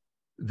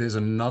 There's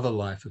another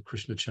life of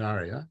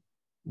Krishnacharya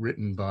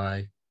written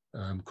by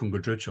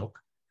Kungadrechok,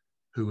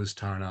 who was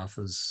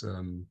Taranatha's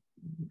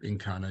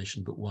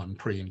incarnation, but one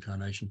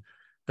pre-incarnation.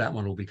 That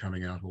one will be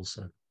coming out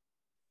also.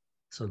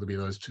 So there'll be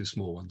those 2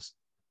 small ones,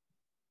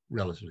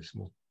 relatively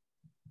small.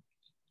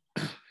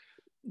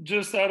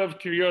 Just out of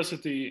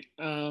curiosity,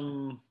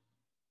 in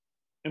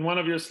one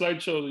of your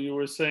slideshows, you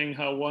were saying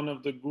how one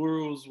of the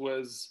gurus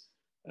was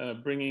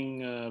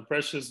bringing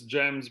precious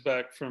gems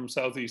back from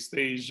Southeast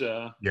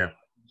Asia,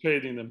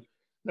 trading them.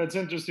 That's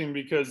interesting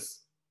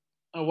because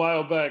a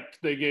while back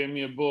they gave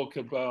me a book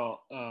about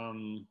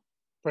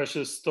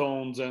precious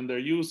stones and their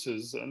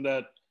uses, and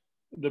that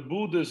the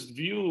Buddhist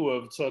view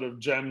of sort of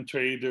gem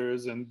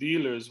traders and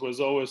dealers was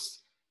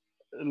always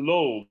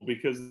low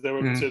because they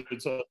were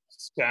considered sort of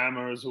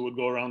scammers who would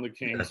go around the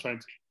kings trying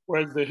to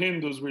Whereas the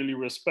Hindus really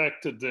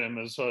respected them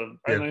as sort of,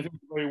 and I think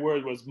the very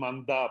word was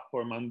mandap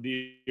or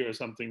mandi or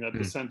something at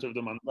the center of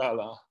the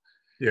mandala.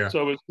 Yeah. So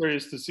I was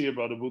curious to see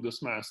about a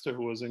Buddhist master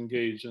who was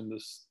engaged in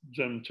this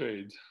gem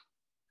trade.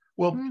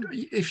 Well,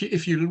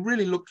 if you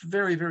really looked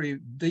very, very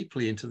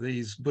deeply into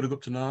these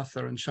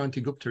Buddhaguptanatha and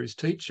Shantigupta, his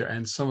teacher,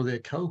 and some of their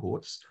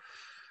cohorts,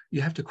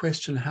 you have to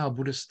question how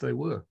Buddhist they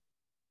were.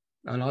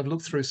 And I've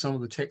looked through some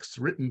of the texts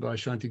written by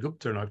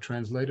Shantigupta, and I've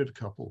translated a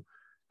couple,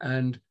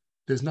 and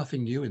there's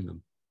nothing new in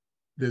them.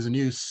 There's a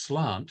new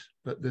slant,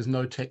 but there's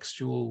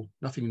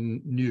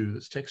nothing new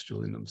that's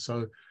textual in them.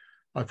 So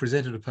I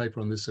presented a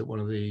paper on this at one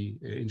of the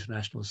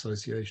International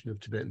Association of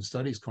Tibetan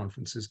Studies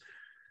conferences.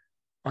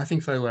 I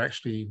think they were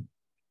actually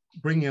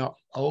bringing out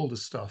older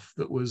stuff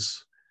that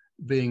was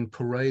being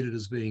paraded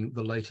as being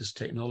the latest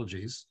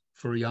technologies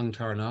for a young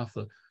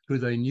Taranatha who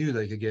they knew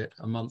they could get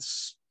a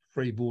month's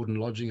free board and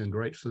lodging and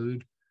great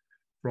food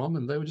from,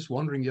 and they were just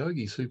wandering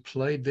yogis who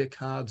played their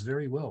cards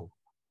very well.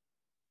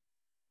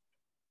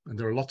 And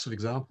there are lots of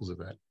examples of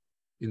that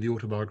in the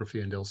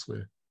autobiography and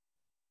elsewhere.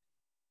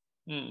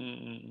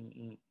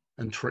 And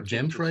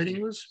gem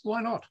trading was,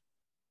 why not?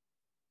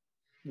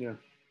 Yeah.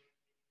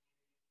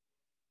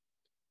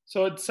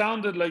 So it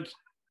sounded like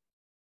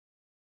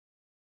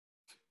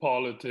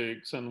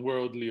politics and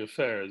worldly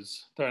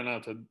affairs,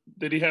 Taranatha.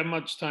 Did he have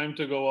much time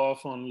to go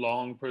off on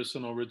long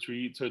personal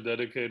retreats or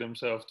dedicate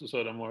himself to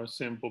sort of more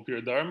simple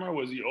pure dharma, or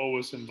was he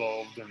always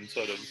involved in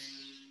sort of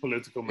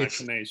political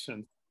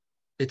machinations?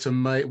 It's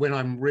amazing. When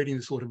I'm reading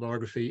this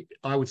autobiography,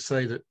 I would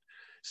say that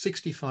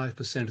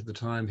 65% of the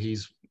time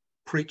he's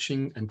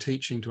preaching and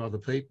teaching to other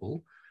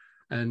people,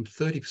 and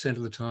 30%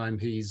 of the time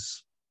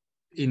he's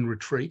in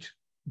retreat.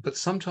 But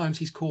sometimes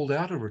he's called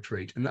out of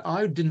retreat. And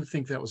I didn't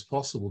think that was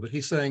possible. But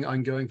he's saying,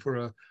 I'm going for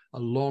a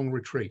long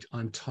retreat.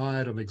 I'm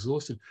tired, I'm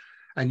exhausted.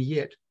 And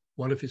yet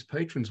one of his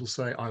patrons will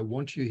say, I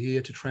want you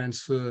here to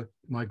transfer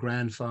my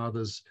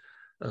grandfather's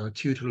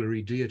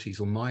tutelary deities,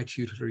 or my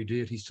tutelary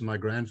deities, to my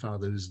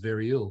grandfather who's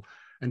very ill.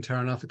 And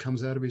Taranatha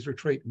comes out of his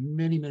retreat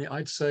many,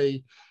 I'd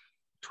say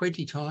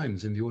 20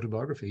 times in the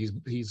autobiography.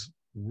 He's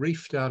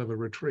reefed out of a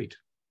retreat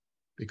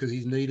because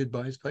he's needed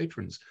by his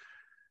patrons.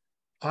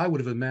 I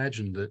would have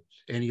imagined that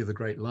any of the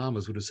great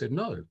lamas would have said,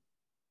 no,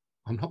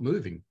 I'm not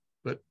moving.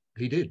 But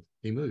he did.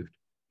 He moved.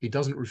 He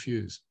doesn't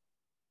refuse.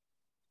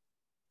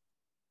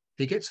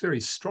 He gets very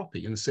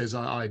stroppy and says,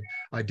 I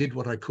did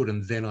what I could,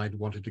 and then I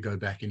wanted to go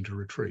back into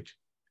retreat.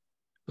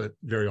 But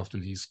very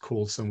often he's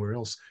called somewhere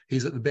else.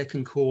 He's at the beck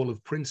and call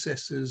of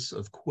princesses,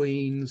 of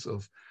queens,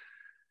 of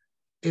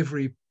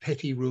every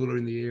petty ruler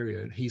in the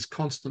area. And he's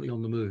constantly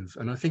on the move.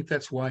 And I think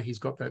that's why he's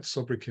got that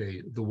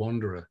sobriquet, the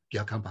wanderer,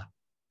 Gelugpa.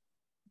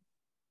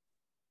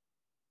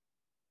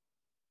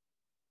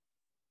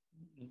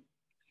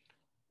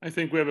 I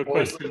think we have a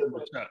question in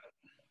the chat.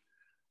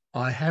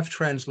 I have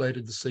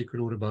translated the Secret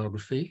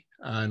Autobiography,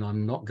 and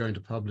I'm not going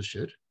to publish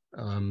it.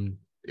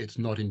 It's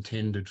not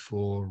intended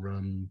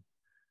for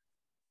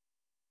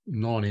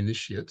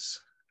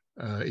non-initiates.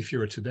 If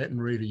you're a Tibetan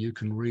reader, you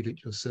can read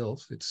it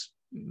yourself. It's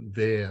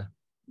there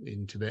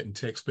in Tibetan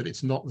text, but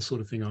it's not the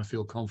sort of thing I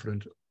feel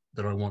confident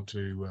that I want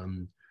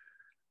to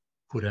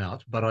put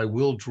out. But I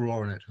will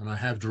draw on it, and I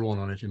have drawn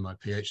on it in my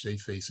PhD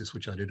thesis,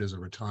 which I did as a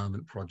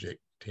retirement project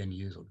 10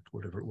 years or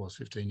whatever it was,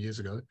 15 years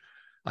ago.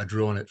 I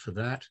drew on it for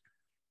that,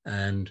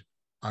 and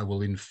I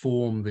will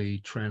inform the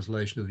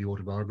translation of the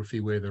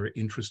autobiography where there are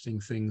interesting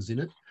things in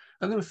it.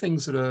 And there are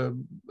things that are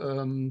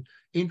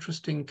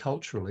interesting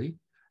culturally,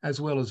 as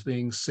well as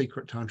being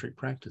secret tantric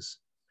practice.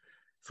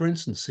 For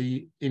instance,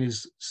 he, in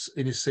his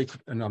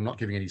secret, and I'm not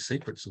giving any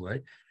secrets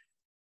away,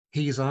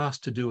 he is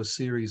asked to do a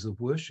series of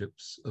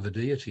worships of a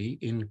deity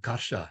in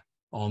Karsha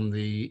on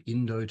the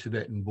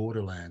Indo-Tibetan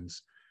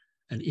borderlands.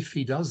 And if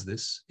he does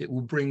this, it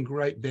will bring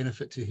great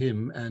benefit to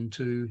him and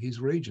to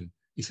his region.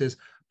 He says,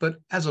 but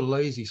as a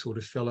lazy sort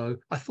of fellow,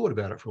 I thought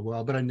about it for a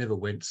while, but I never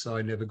went, so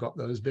I never got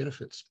those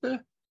benefits.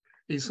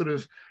 He's sort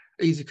of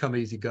easy come,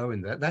 easy go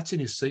in that. That's in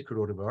his secret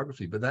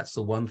autobiography, but that's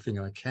the one thing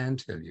I can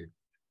tell you.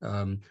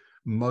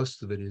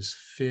 Most of it is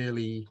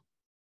fairly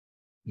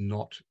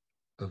not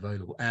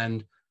available.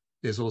 And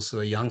there's also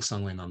a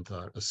Yangsang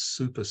Wenanta, a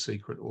super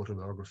secret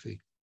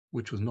autobiography,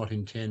 which was not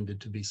intended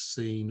to be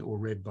seen or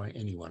read by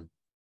anyone.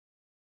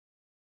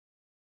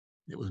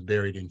 It was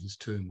buried in his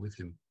tomb with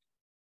him.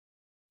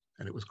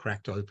 And it was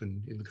cracked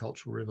open in the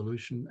Cultural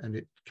Revolution, and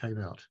it came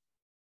out.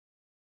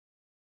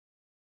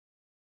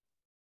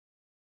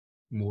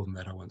 More than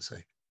that, I won't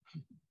say.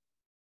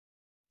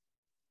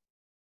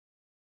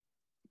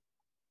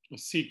 A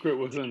secret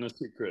within a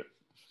secret.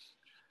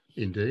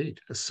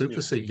 Indeed. A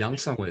super secret.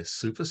 Yangsang West,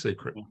 super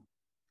secret.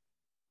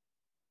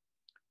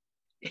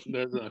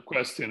 There's a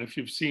question. If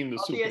you've seen the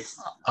obvious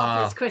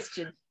super...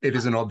 question. It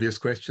is an obvious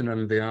question,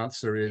 and the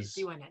answer is...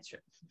 You won't answer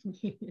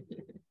it.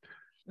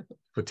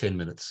 For 10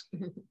 minutes.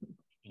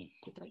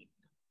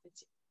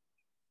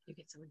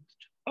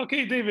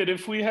 Okay, David,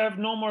 if we have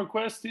no more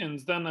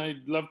questions, then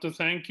I'd love to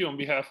thank you on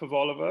behalf of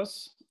all of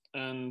us.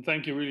 And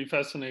thank you, really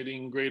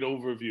fascinating, great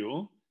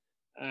overview.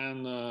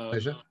 And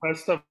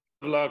best of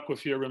luck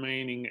with your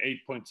remaining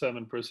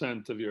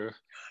 8.7% of your.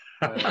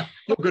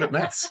 Not good at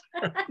maths.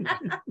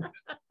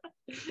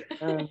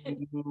 And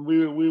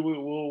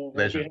we'll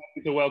be happy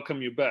to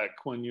welcome you back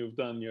when you've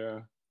done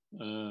your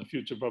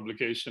future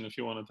publication if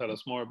you want to tell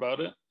us more about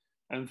it.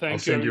 And thank you. I'll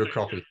send you a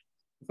copy.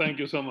 Thank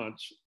you so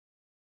much.